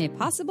podcast was made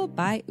possible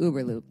by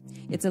Uberlube.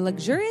 It's a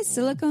luxurious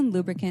silicone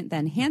lubricant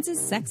that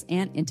enhances sex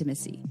and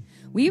intimacy.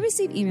 We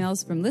receive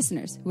emails from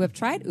listeners who have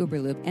tried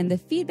Uberlube, and the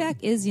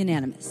feedback is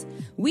unanimous.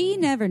 We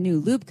never knew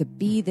lube could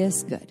be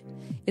this good.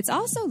 It's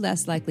also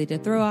less likely to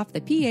throw off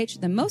the pH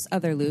than most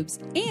other lubes,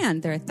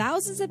 and there are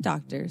thousands of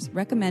doctors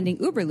recommending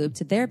Uberlube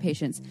to their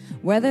patients,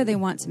 whether they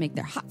want to make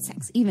their hot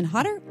sex even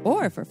hotter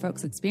or for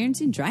folks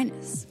experiencing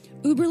dryness.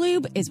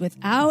 Uberlube is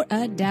without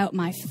a doubt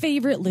my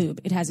favorite lube.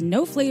 It has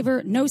no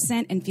flavor, no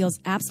scent, and feels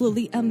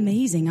absolutely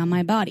amazing on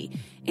my body.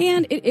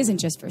 And it isn't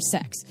just for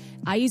sex.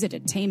 I use it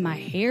to tame my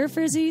hair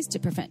frizzies, to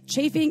prevent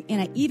chafing,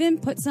 and I even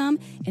put some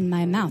in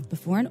my mouth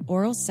before an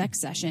oral sex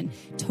session.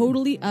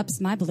 Totally ups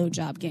my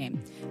blowjob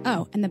game.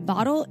 Oh, and the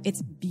bottle,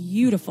 it's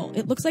beautiful.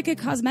 It looks like a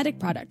cosmetic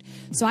product,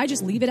 so I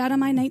just leave it out on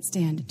my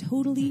nightstand,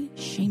 totally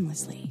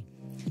shamelessly.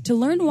 To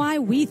learn why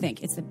we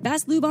think it's the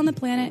best lube on the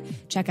planet,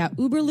 check out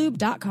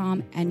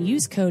uberlube.com and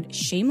use code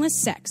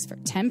SHAMELESSSEX for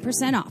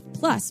 10% off,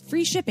 plus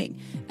free shipping.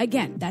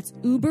 Again, that's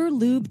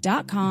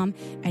uberlube.com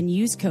and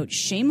use code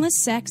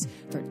SHAMELESSSEX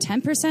for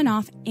 10%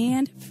 off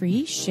and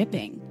free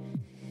shipping.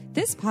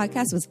 This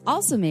podcast was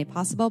also made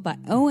possible by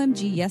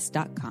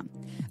omgyes.com.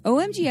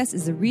 OMGYes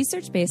is a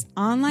research-based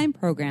online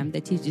program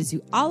that teaches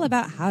you all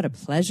about how to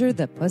pleasure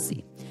the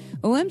pussy.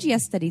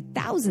 OMGYes studied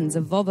thousands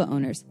of vulva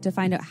owners to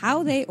find out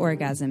how they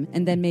orgasm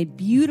and then made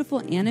beautiful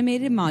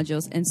animated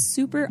modules and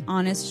super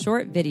honest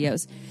short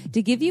videos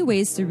to give you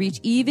ways to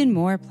reach even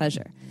more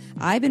pleasure.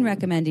 I've been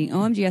recommending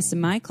OMGYes to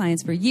my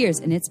clients for years,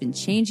 and it's been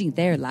changing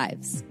their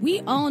lives.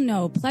 We all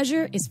know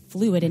pleasure is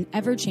fluid and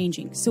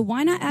ever-changing, so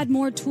why not add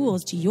more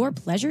tools to your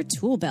pleasure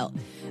tool belt?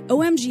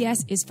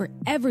 OMGYes is for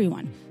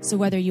everyone, so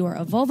whether you are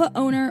a vulva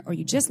owner or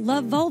you just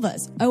love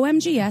vulvas,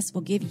 OMGYes will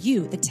give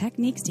you the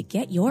techniques to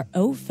get your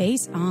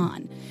O-face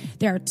on.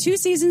 There are 2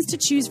 seasons to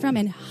choose from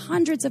and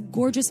hundreds of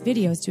gorgeous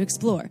videos to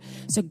explore,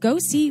 so go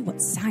see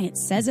what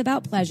science says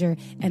about pleasure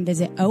and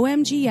visit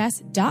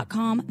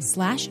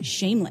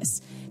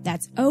omgyes.com/shameless.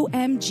 That's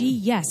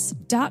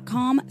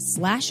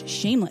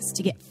omgyes.com/shameless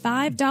to get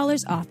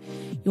 $5 off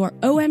your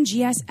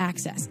OMGYes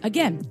access.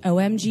 Again,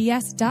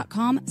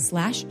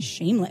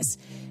 omgyes.com/shameless.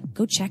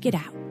 Go check it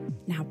out.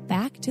 Now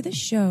back to the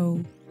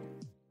show.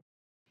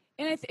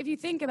 And if you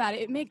think about it,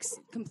 it makes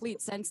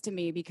complete sense to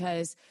me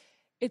because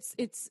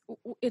it's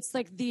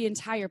like the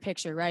entire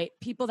picture, right?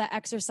 People that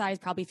exercise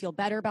probably feel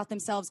better about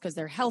themselves because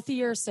they're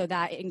healthier, so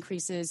that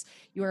increases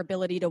your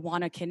ability to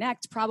want to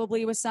connect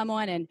probably with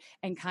someone and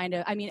kind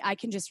of, I mean, I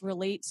can just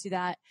relate to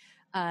that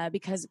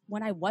because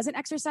when I wasn't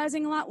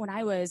exercising a lot, when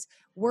I was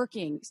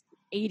working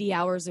 80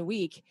 hours a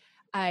week,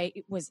 I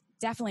was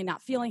definitely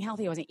not feeling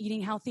healthy. I wasn't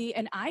eating healthy,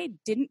 and I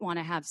didn't want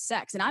to have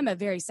sex. And I'm a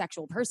very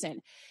sexual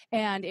person,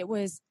 and it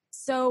was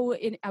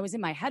I was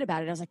in my head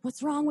about it. I was like,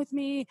 what's wrong with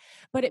me?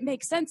 But it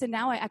makes sense. And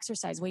now I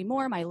exercise way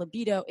more. My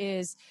libido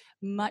is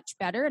much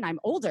better, and I'm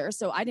older.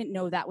 So I didn't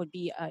know that would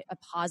be a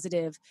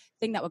positive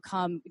thing that would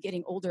come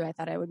getting older. I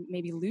thought I would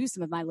maybe lose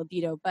some of my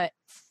libido, but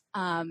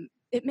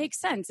it makes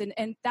sense.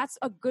 And that's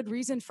a good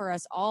reason for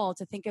us all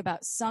to think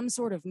about some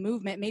sort of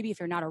movement. Maybe if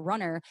you're not a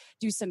runner,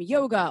 do some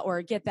yoga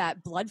or get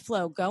that blood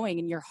flow going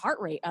and your heart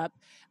rate up.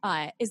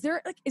 Is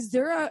there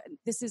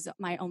this is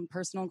my own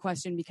personal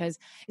question, because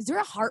is there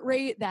a heart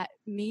rate that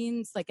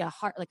means like a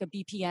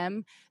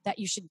BPM that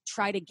you should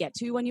try to get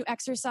to when you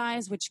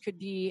exercise, which could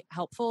be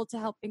helpful to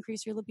help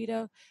increase your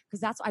libido?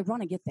 Because I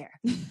want to get there.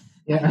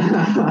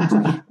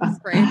 Yeah. That's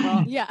great.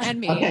 Well, yeah. And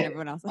me Okay. and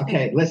everyone else.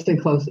 Okay, listen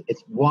close.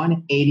 It's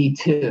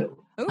 182.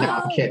 Ooh. No,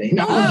 I'm kidding.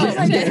 No, Oh,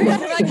 I'm kidding.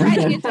 I'm like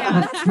writing it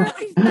down. That's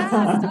really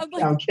fast. I'm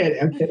like, I'm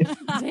kidding.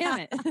 Damn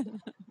it.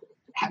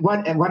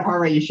 What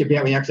heart rate you should be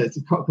at when you exercise,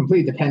 it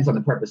completely depends on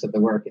the purpose of the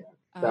workout.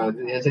 So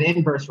there's an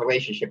inverse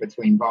relationship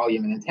between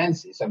volume and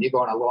intensity. So if you go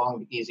on a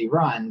long, easy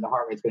run, the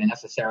heart rate's going to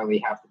necessarily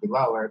have to be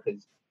lower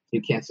because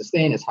you can't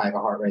sustain as high of a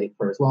heart rate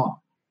for as long.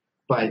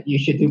 But you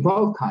should do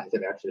both kinds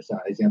of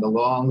exercise, the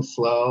long,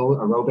 slow,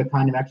 aerobic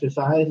kind of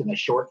exercise and the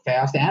short,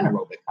 fast,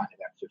 anaerobic kind of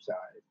exercise.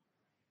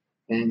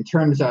 And in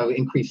terms of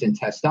increase in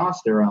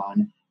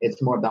testosterone,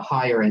 it's more of the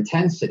higher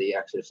intensity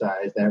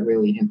exercise that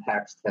really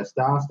impacts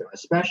testosterone,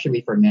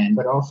 especially for men,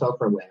 but also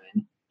for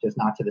women, just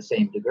not to the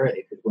same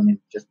degree because women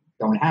just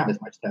don't have as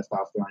much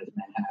testosterone as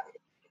men have.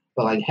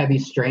 But like heavy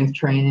strength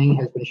training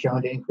has been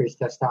shown to increase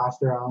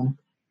testosterone.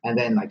 And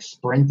then like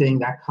sprinting,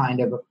 that kind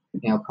of,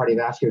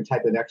 cardiovascular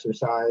type of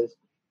exercise.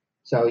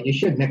 So you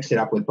should mix it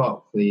up with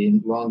both, the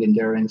long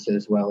endurance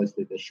as well as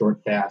the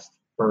short, fast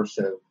bursts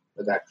of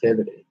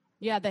activity.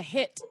 yeah, the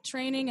HIIT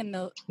training and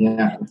the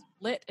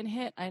lit and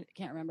HIIT. I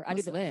can't remember.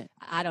 What's lit?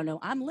 I don't know.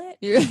 I'm lit.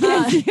 Yeah.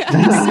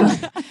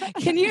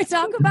 Can you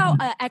talk about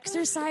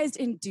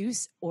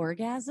exercise-induced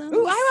orgasm?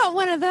 Ooh, I want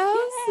one of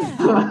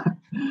those.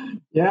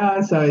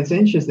 Yeah, so it's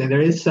interesting.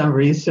 There is some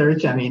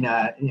research. I mean,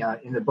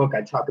 in the book,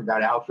 I talk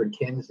about Alfred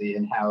Kinsey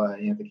and how,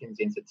 the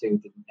Kinsey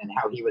Institute and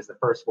how he was the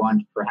first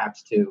one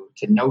perhaps to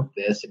note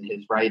this in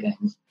his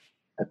writings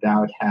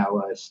about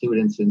how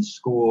students in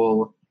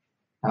school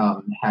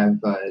have,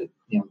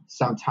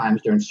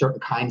 sometimes during certain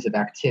kinds of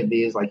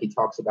activities, like he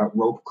talks about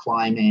rope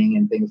climbing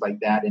and things like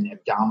that, and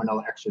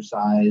abdominal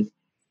exercise,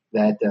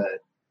 that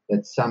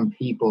some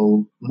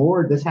people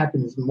this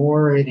happens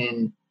more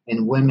in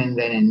women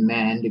than in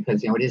men,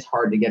 because, it is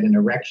hard to get an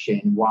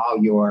erection while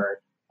you're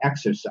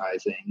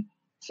exercising.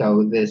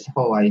 So this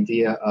whole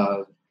idea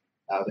of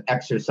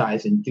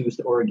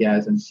exercise-induced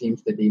orgasm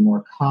seems to be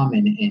more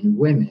common in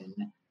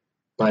women.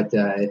 But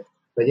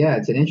yeah,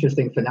 it's an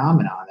interesting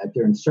phenomenon that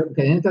during certain,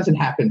 and it doesn't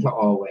happen to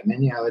all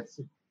women. It's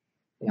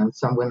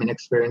some women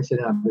experience it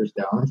and others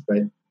don't.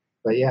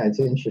 But yeah, it's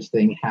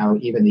interesting how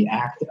even the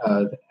act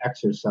of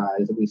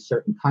exercise, at least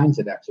certain kinds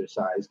of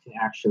exercise, can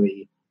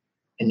actually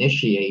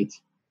initiate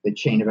the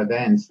chain of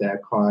events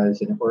that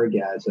cause an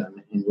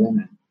orgasm in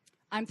women.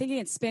 I'm thinking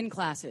it's spin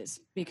classes,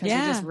 because you're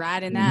just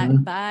riding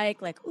that bike,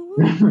 like, ooh,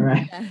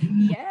 right.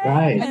 yeah.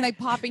 Right. And like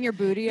popping your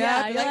booty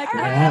up. You're like,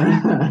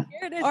 yeah.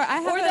 here it is. Or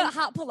the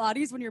hot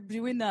Pilates when you're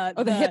doing the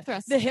hip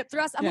thrust. The hip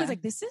thrust. I'm always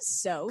like, this is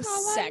so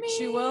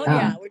sexual.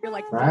 Yeah. When you're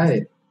like,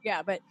 right.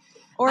 Yeah, but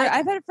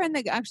I've had a friend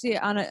that actually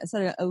on a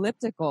sort of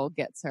elliptical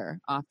gets her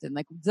often,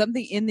 like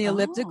something in the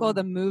elliptical,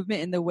 the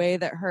movement in the way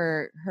that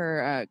her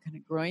kind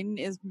of groin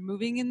is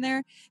moving in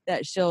there,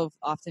 that she'll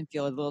often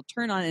feel a little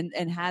turn on,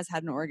 and has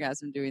had an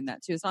orgasm doing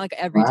that too. It's not like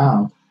every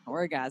time an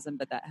orgasm,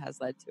 but that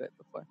has led to it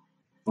before.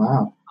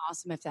 Wow.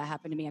 Awesome if that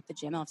happened to me at the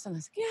gym. All of a sudden, I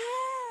was like,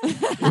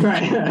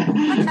 Right.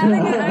 I'm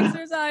having an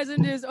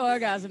exercise-induced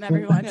orgasm,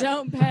 everyone.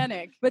 Don't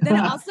panic. But then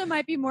it also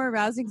might be more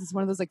arousing because it's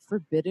one of those like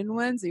forbidden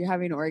ones that you're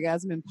having an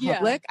orgasm in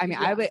public. I mean,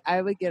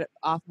 I would get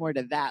off more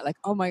to that. Like,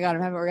 oh my God,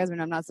 I'm having an orgasm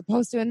and I'm not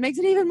supposed to, and it makes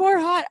it even more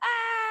hot.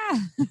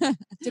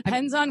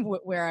 Depends on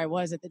where I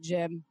was at the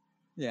gym.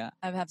 Yeah.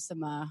 I have some,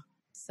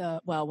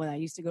 when I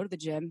used to go to the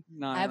gym,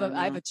 I have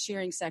a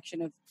cheering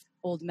section of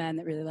old men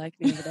that really like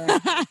me over there.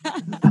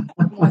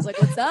 I'm always like,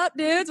 what's up,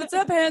 dudes? What's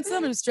up,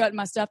 handsome? I'm strutting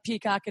my stuff,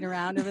 peacocking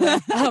around over there.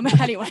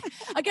 Anyway,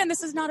 again,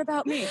 this is not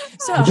about me.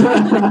 So,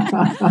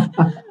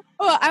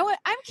 well,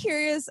 I'm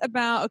curious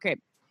about,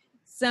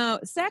 so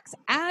sex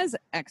as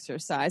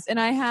exercise. And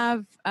I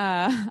have,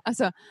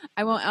 so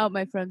I won't out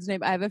my friend's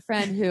name. I have a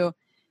friend who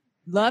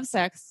loves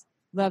sex,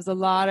 loves a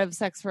lot of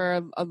sex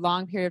for a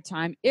long period of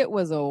time. It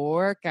was a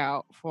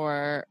workout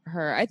for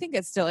her. I think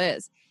it still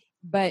is.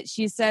 But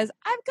she says,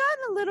 I've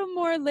gotten a little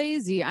more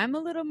lazy. I'm a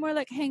little more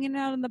like hanging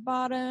out on the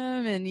bottom,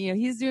 and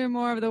he's doing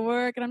more of the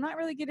work, and I'm not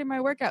really getting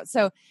my workout.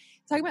 So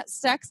talking about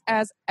sex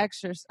as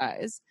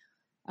exercise,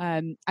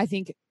 I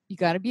think you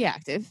got to be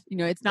active.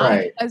 It's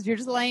not as you're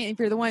just laying, if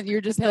you're the one,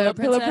 you're just the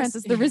pillow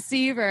princess, the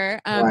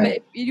receiver. But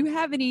if you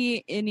have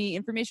any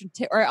information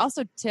or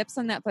also tips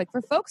on that, like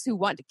for folks who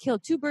want to kill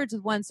two birds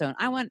with one stone,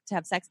 I want to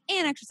have sex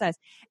and exercise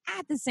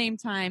at the same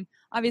time.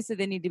 Obviously,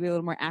 they need to be a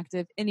little more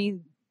active. Any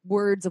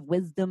words of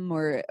wisdom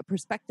or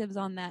perspectives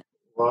on that?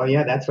 Well,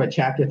 yeah, that's what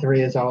chapter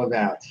 3 is all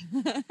about.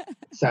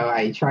 So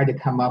I tried to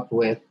come up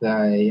with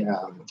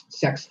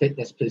sex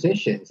fitness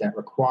positions that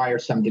require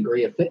some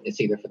degree of fitness,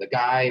 either for the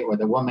guy or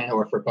the woman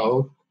or for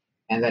both.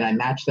 And then I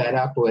matched that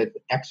up with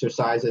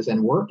exercises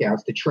and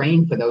workouts to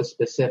train for those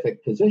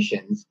specific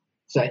positions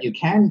so that you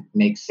can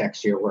make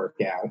sex your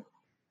workout.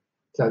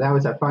 So that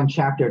was a fun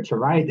chapter to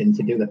write, and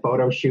to do the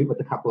photo shoot with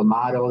a couple of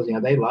models.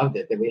 They loved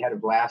it. We had a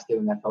blast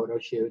doing that photo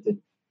shoot,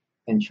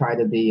 and try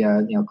to be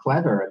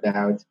clever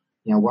about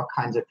what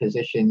kinds of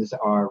positions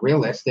are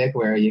realistic,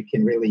 where you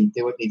can really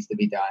do what needs to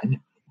be done,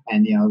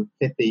 and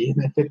fit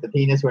the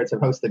penis where it's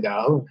supposed to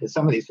go. Because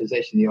some of these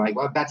positions you're like,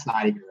 well, that's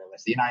not even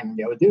realistic. You're not even going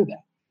to be able to do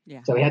that.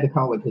 Yeah. So we had to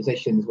come up with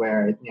positions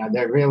where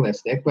they're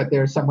realistic, but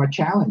they're somewhat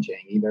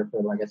challenging, either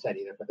for, like I said,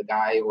 either for the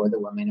guy or the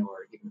woman,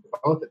 or even for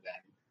both of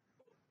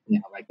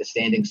them. Like the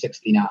standing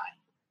 69.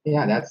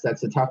 Yeah,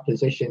 that's a tough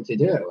position to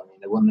do. I mean,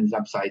 the woman's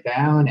upside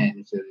down,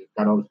 and so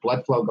got all this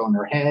blood flow going to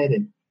her head,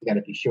 and you got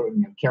to be sure,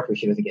 careful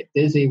she doesn't get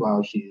dizzy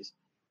while she's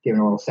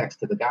giving oral sex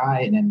to the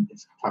guy. And then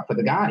it's tough for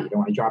the guy. You don't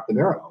want to drop the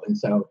girl, and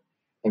so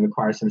it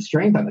requires some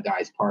strength on the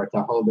guy's part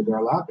to hold the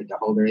girl up and to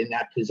hold her in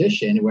that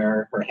position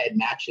where her head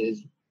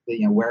matches,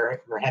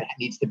 where her head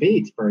needs to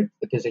be for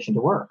the position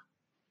to work.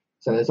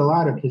 So there's a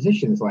lot of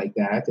positions like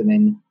that,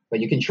 but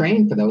you can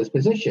train for those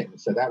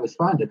positions. So that was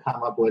fun to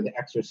come up with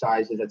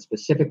exercises that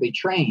specifically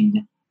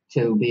train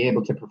to be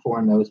able to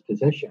perform those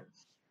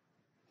positions.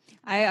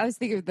 I always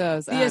think of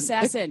those. The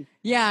assassin.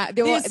 The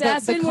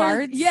assassin. The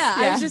cards.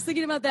 I was just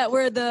thinking about that,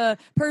 where the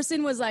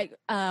person was like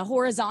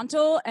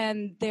horizontal,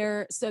 and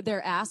their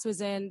ass was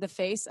in the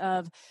face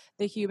of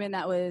the human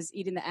that was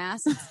eating the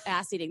ass.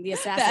 Ass eating. The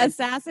assassin. The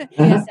assassin.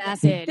 The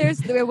assassin.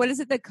 There's what is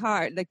it? The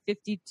card, like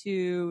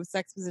 52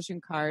 sex position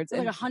cards,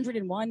 like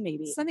 101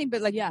 maybe. Something,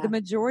 but like the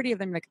majority of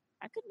them, like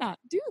I could not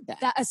do that.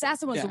 That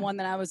assassin was the one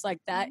that I was like,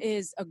 that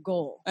is a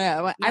goal.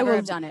 Yeah, well, I will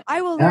have done it.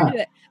 I will learn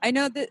it. I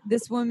know that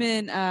this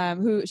woman,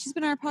 who she's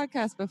been on our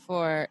podcast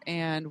before,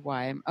 and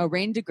why?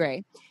 Rain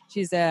DeGray.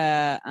 She's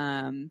does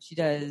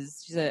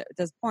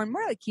porn,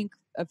 more like kink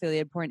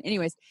affiliated porn.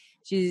 Anyways,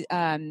 she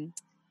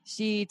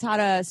taught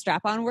a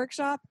strap-on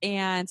workshop,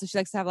 and so she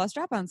likes to have a lot of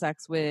strap-on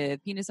sex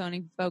with penis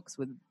owning folks,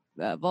 with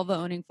vulva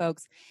owning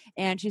folks.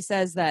 And she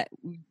says that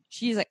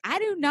she's like, I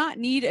do not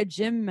need a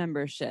gym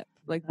membership.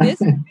 Like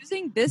this,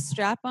 using this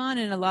strap on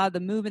and a lot of the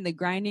movement, the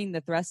grinding,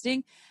 the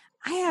thrusting,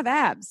 I have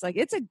abs. Like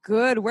it's a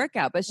good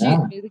workout, but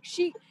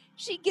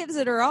she gives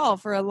it her all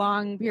for a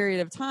long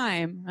period of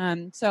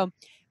time. So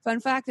fun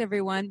fact,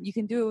 everyone, you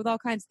can do it with all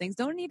kinds of things.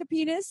 Don't need a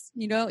penis.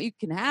 You know, you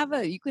can have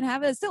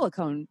a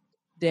silicone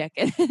dick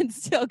and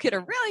still get a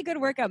really good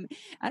workout.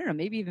 I don't know,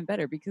 maybe even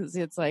better because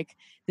it's like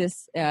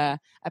this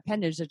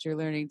appendage that you're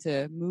learning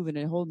to move in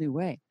a whole new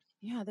way.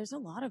 Yeah, there's a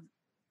lot of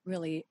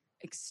really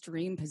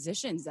extreme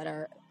positions that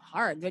are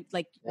hard.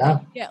 Like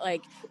get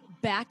like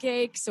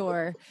backaches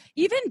or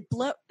even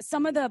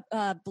some of the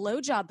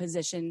blowjob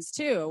positions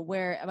too,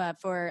 where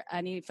for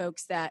any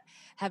folks that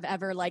have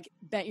ever like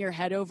bent your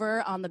head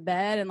over on the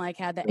bed and like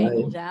had the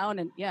angle down,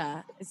 and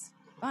it's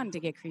fun to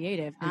get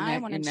creative. I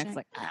want to next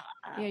like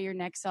your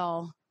neck's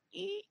all.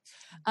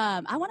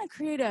 I want to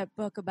create a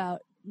book about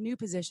new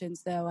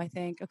positions, though. I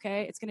think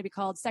it's going to be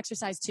called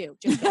Sexercise 2.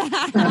 Just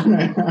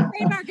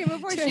trademark it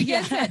before she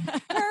gets it.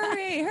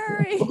 Hurry!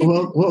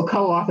 We'll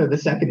co-author the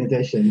second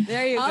edition.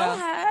 There you go.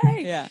 Oh,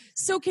 hey. Yeah.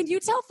 So, can you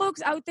tell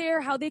folks out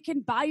there how they can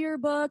buy your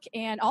book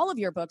and all of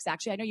your books?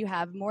 Actually, I know you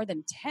have more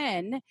than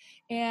 10,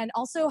 and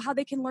also how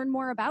they can learn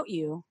more about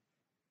you.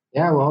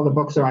 Yeah, well, the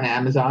books are on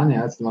Amazon.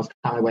 That's the most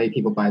common way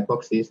people buy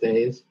books these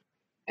days.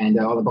 And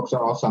all the books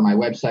are also on my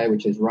website,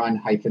 which is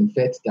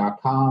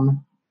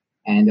run-fit.com.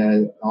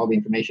 And all the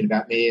information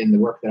about me and the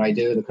work that I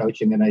do, the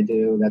coaching that I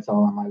do, that's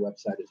all on my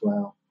website as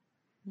well.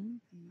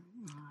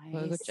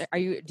 Nice.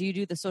 Do you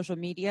do the social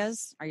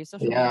medias? Are you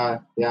social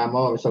media? Yeah, I'm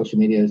all over social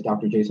media as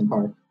Dr. Jason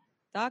Karp.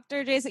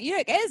 Dr. Jason,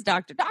 it is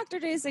Dr.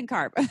 Jason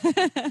Karp.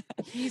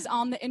 He's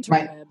on the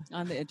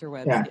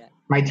interweb. Yeah.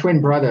 My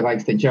twin brother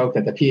likes to joke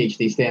that the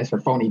PhD stands for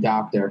phony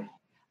doctor.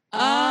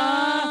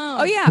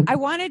 Oh yeah, I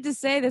wanted to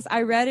say this.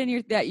 I read in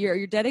your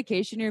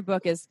dedication, your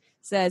book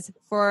says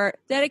for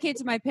dedicate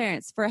to my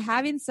parents for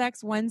having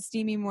sex one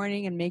steamy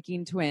morning and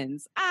making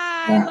twins.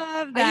 I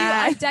love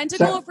that. Are you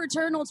identical or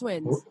fraternal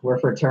twins? We're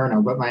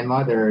fraternal, but my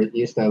mother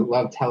used to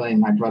love telling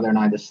my brother and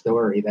I the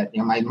story that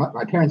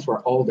my parents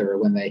were older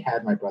when they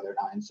had my brother and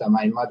I, and so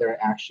my mother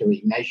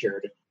actually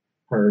measured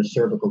her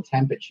cervical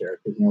temperature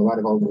because a lot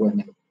of older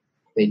women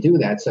they do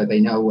that so they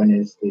know when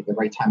is the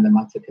right time of the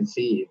month to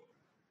conceive.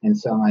 And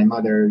so my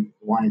mother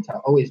wanted to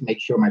always make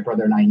sure my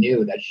brother and I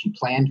knew that she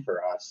planned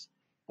for us.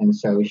 And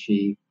so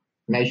she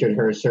measured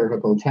her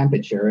cervical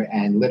temperature,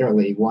 and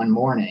literally one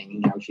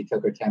morning, she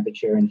took her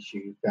temperature and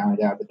she found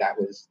out that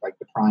was like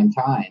the prime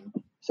time.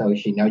 So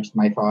she nudged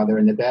my father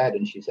in the bed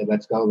and she said,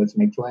 let's go, let's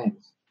make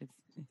twins.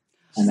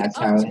 And that's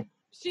how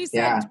she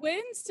said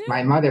twins too?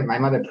 My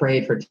mother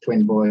prayed for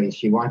twin boys.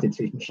 She got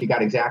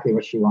exactly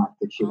what she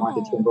wanted. She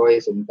wanted twin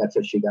boys, and that's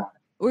what she got.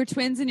 Were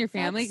twins in your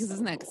family? Because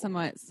isn't that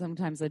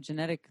sometimes a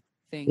genetic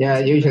thing? Yeah,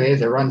 it usually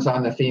is. It runs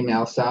on the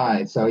female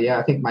side. So,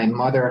 I think my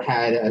mother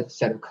had a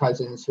set of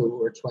cousins who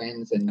were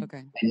twins. And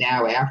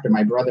now after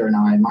my brother and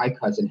I, my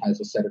cousin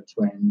has a set of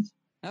twins.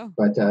 Oh.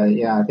 But,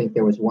 I think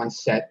there was one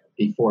set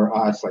before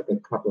us, like a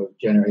couple of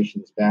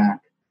generations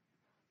back.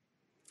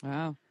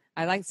 Wow.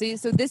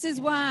 So this is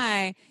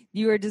why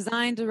you were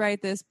designed to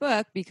write this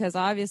book, because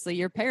obviously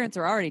your parents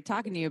are already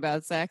talking to you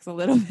about sex a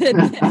little bit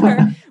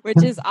better,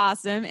 which is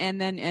awesome.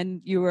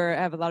 And you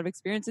have a lot of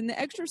experience in the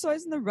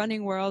exercise and the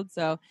running world.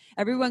 So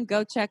everyone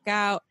go check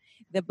out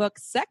the book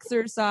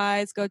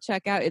Sexercise. Go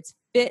check out it's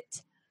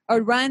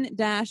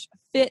run-fit.com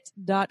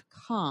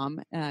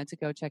to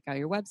go check out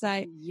your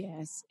website.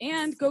 Yes.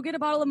 And go get a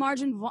bottle of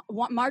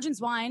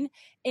Margins wine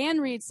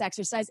and read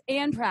Sexercise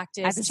and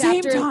practice at the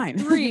same time.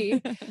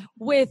 3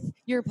 with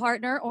your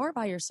partner or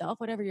by yourself,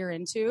 whatever you're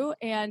into.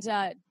 And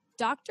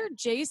Dr.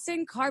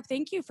 Jason Karp,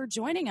 thank you for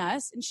joining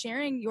us and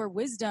sharing your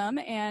wisdom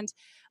and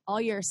all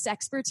your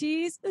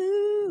sexpertise.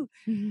 Ooh,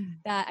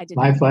 that I did.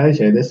 My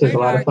pleasure. This is a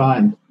lot of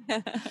fun.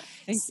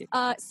 Thank you.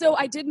 So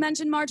I did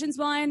mention Margins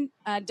wine.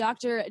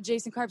 Dr.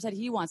 Jason Karp said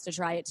he wants to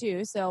try it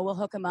too, so we'll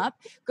hook him up.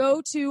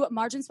 Go to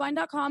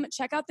marginswine.com.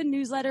 Check out the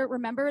newsletter.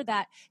 Remember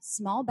that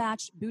small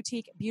batch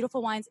boutique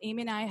beautiful wines.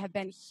 Amy and I have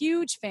been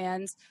huge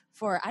fans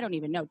for, I don't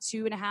even know,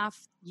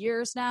 2.5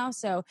 years now.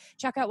 So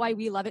check out why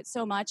we love it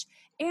so much.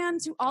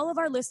 And to all of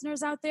our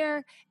listeners out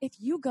there, if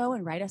you go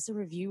and write us a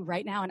review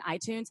right now on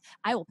iTunes,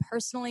 I will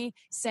personally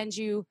send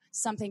you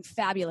something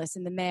fabulous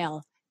in the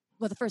mail.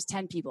 Well, the first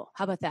 10 people.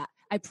 How about that?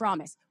 I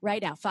promise.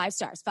 Right now, 5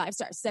 stars.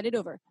 Send it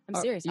over. I'm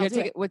serious.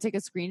 We'll take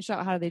a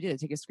screenshot. How do they do it?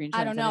 Take a screenshot.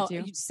 I don't know.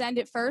 You send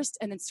it first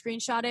and then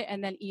screenshot it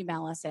and then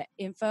email us at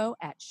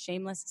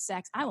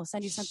info@shamelesssex. I will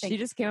send you something. She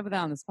just came up with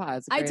that on the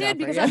spot. I did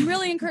because I'm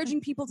really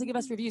encouraging people to give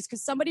us reviews,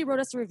 because somebody wrote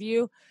us a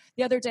review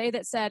the other day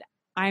that said,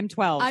 I'm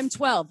 12. I'm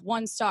 12,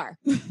 1 star.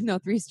 No,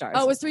 3 stars.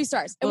 Oh, it was 3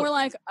 stars. And we're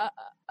like,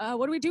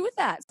 what do we do with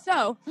that?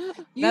 So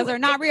those are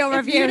not real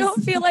reviews. If you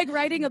don't feel like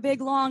writing a big,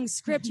 long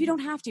script, you don't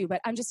have to,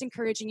 but I'm just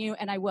encouraging you,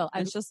 and I will.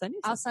 And she'll send you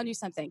something. I'll send you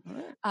something.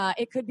 Right.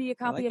 It could be a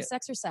copy of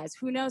Sexercise.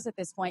 Who knows at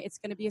this point? It's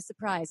going to be a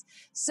surprise.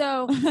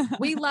 So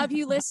we love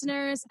you,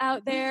 listeners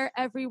out there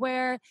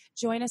everywhere.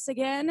 Join us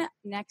again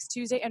next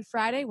Tuesday and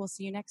Friday. We'll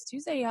see you next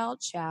Tuesday, y'all.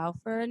 Ciao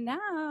for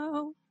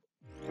now.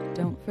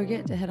 Don't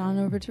forget to head on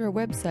over to our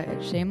website at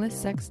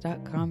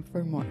shamelesssex.com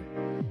for more.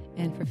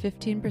 And for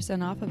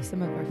 15% off of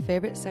some of our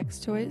favorite sex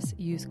toys,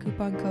 use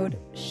coupon code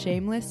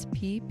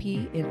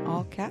SHAMELESSPP in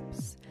all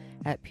caps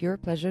at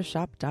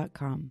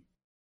purepleasureshop.com.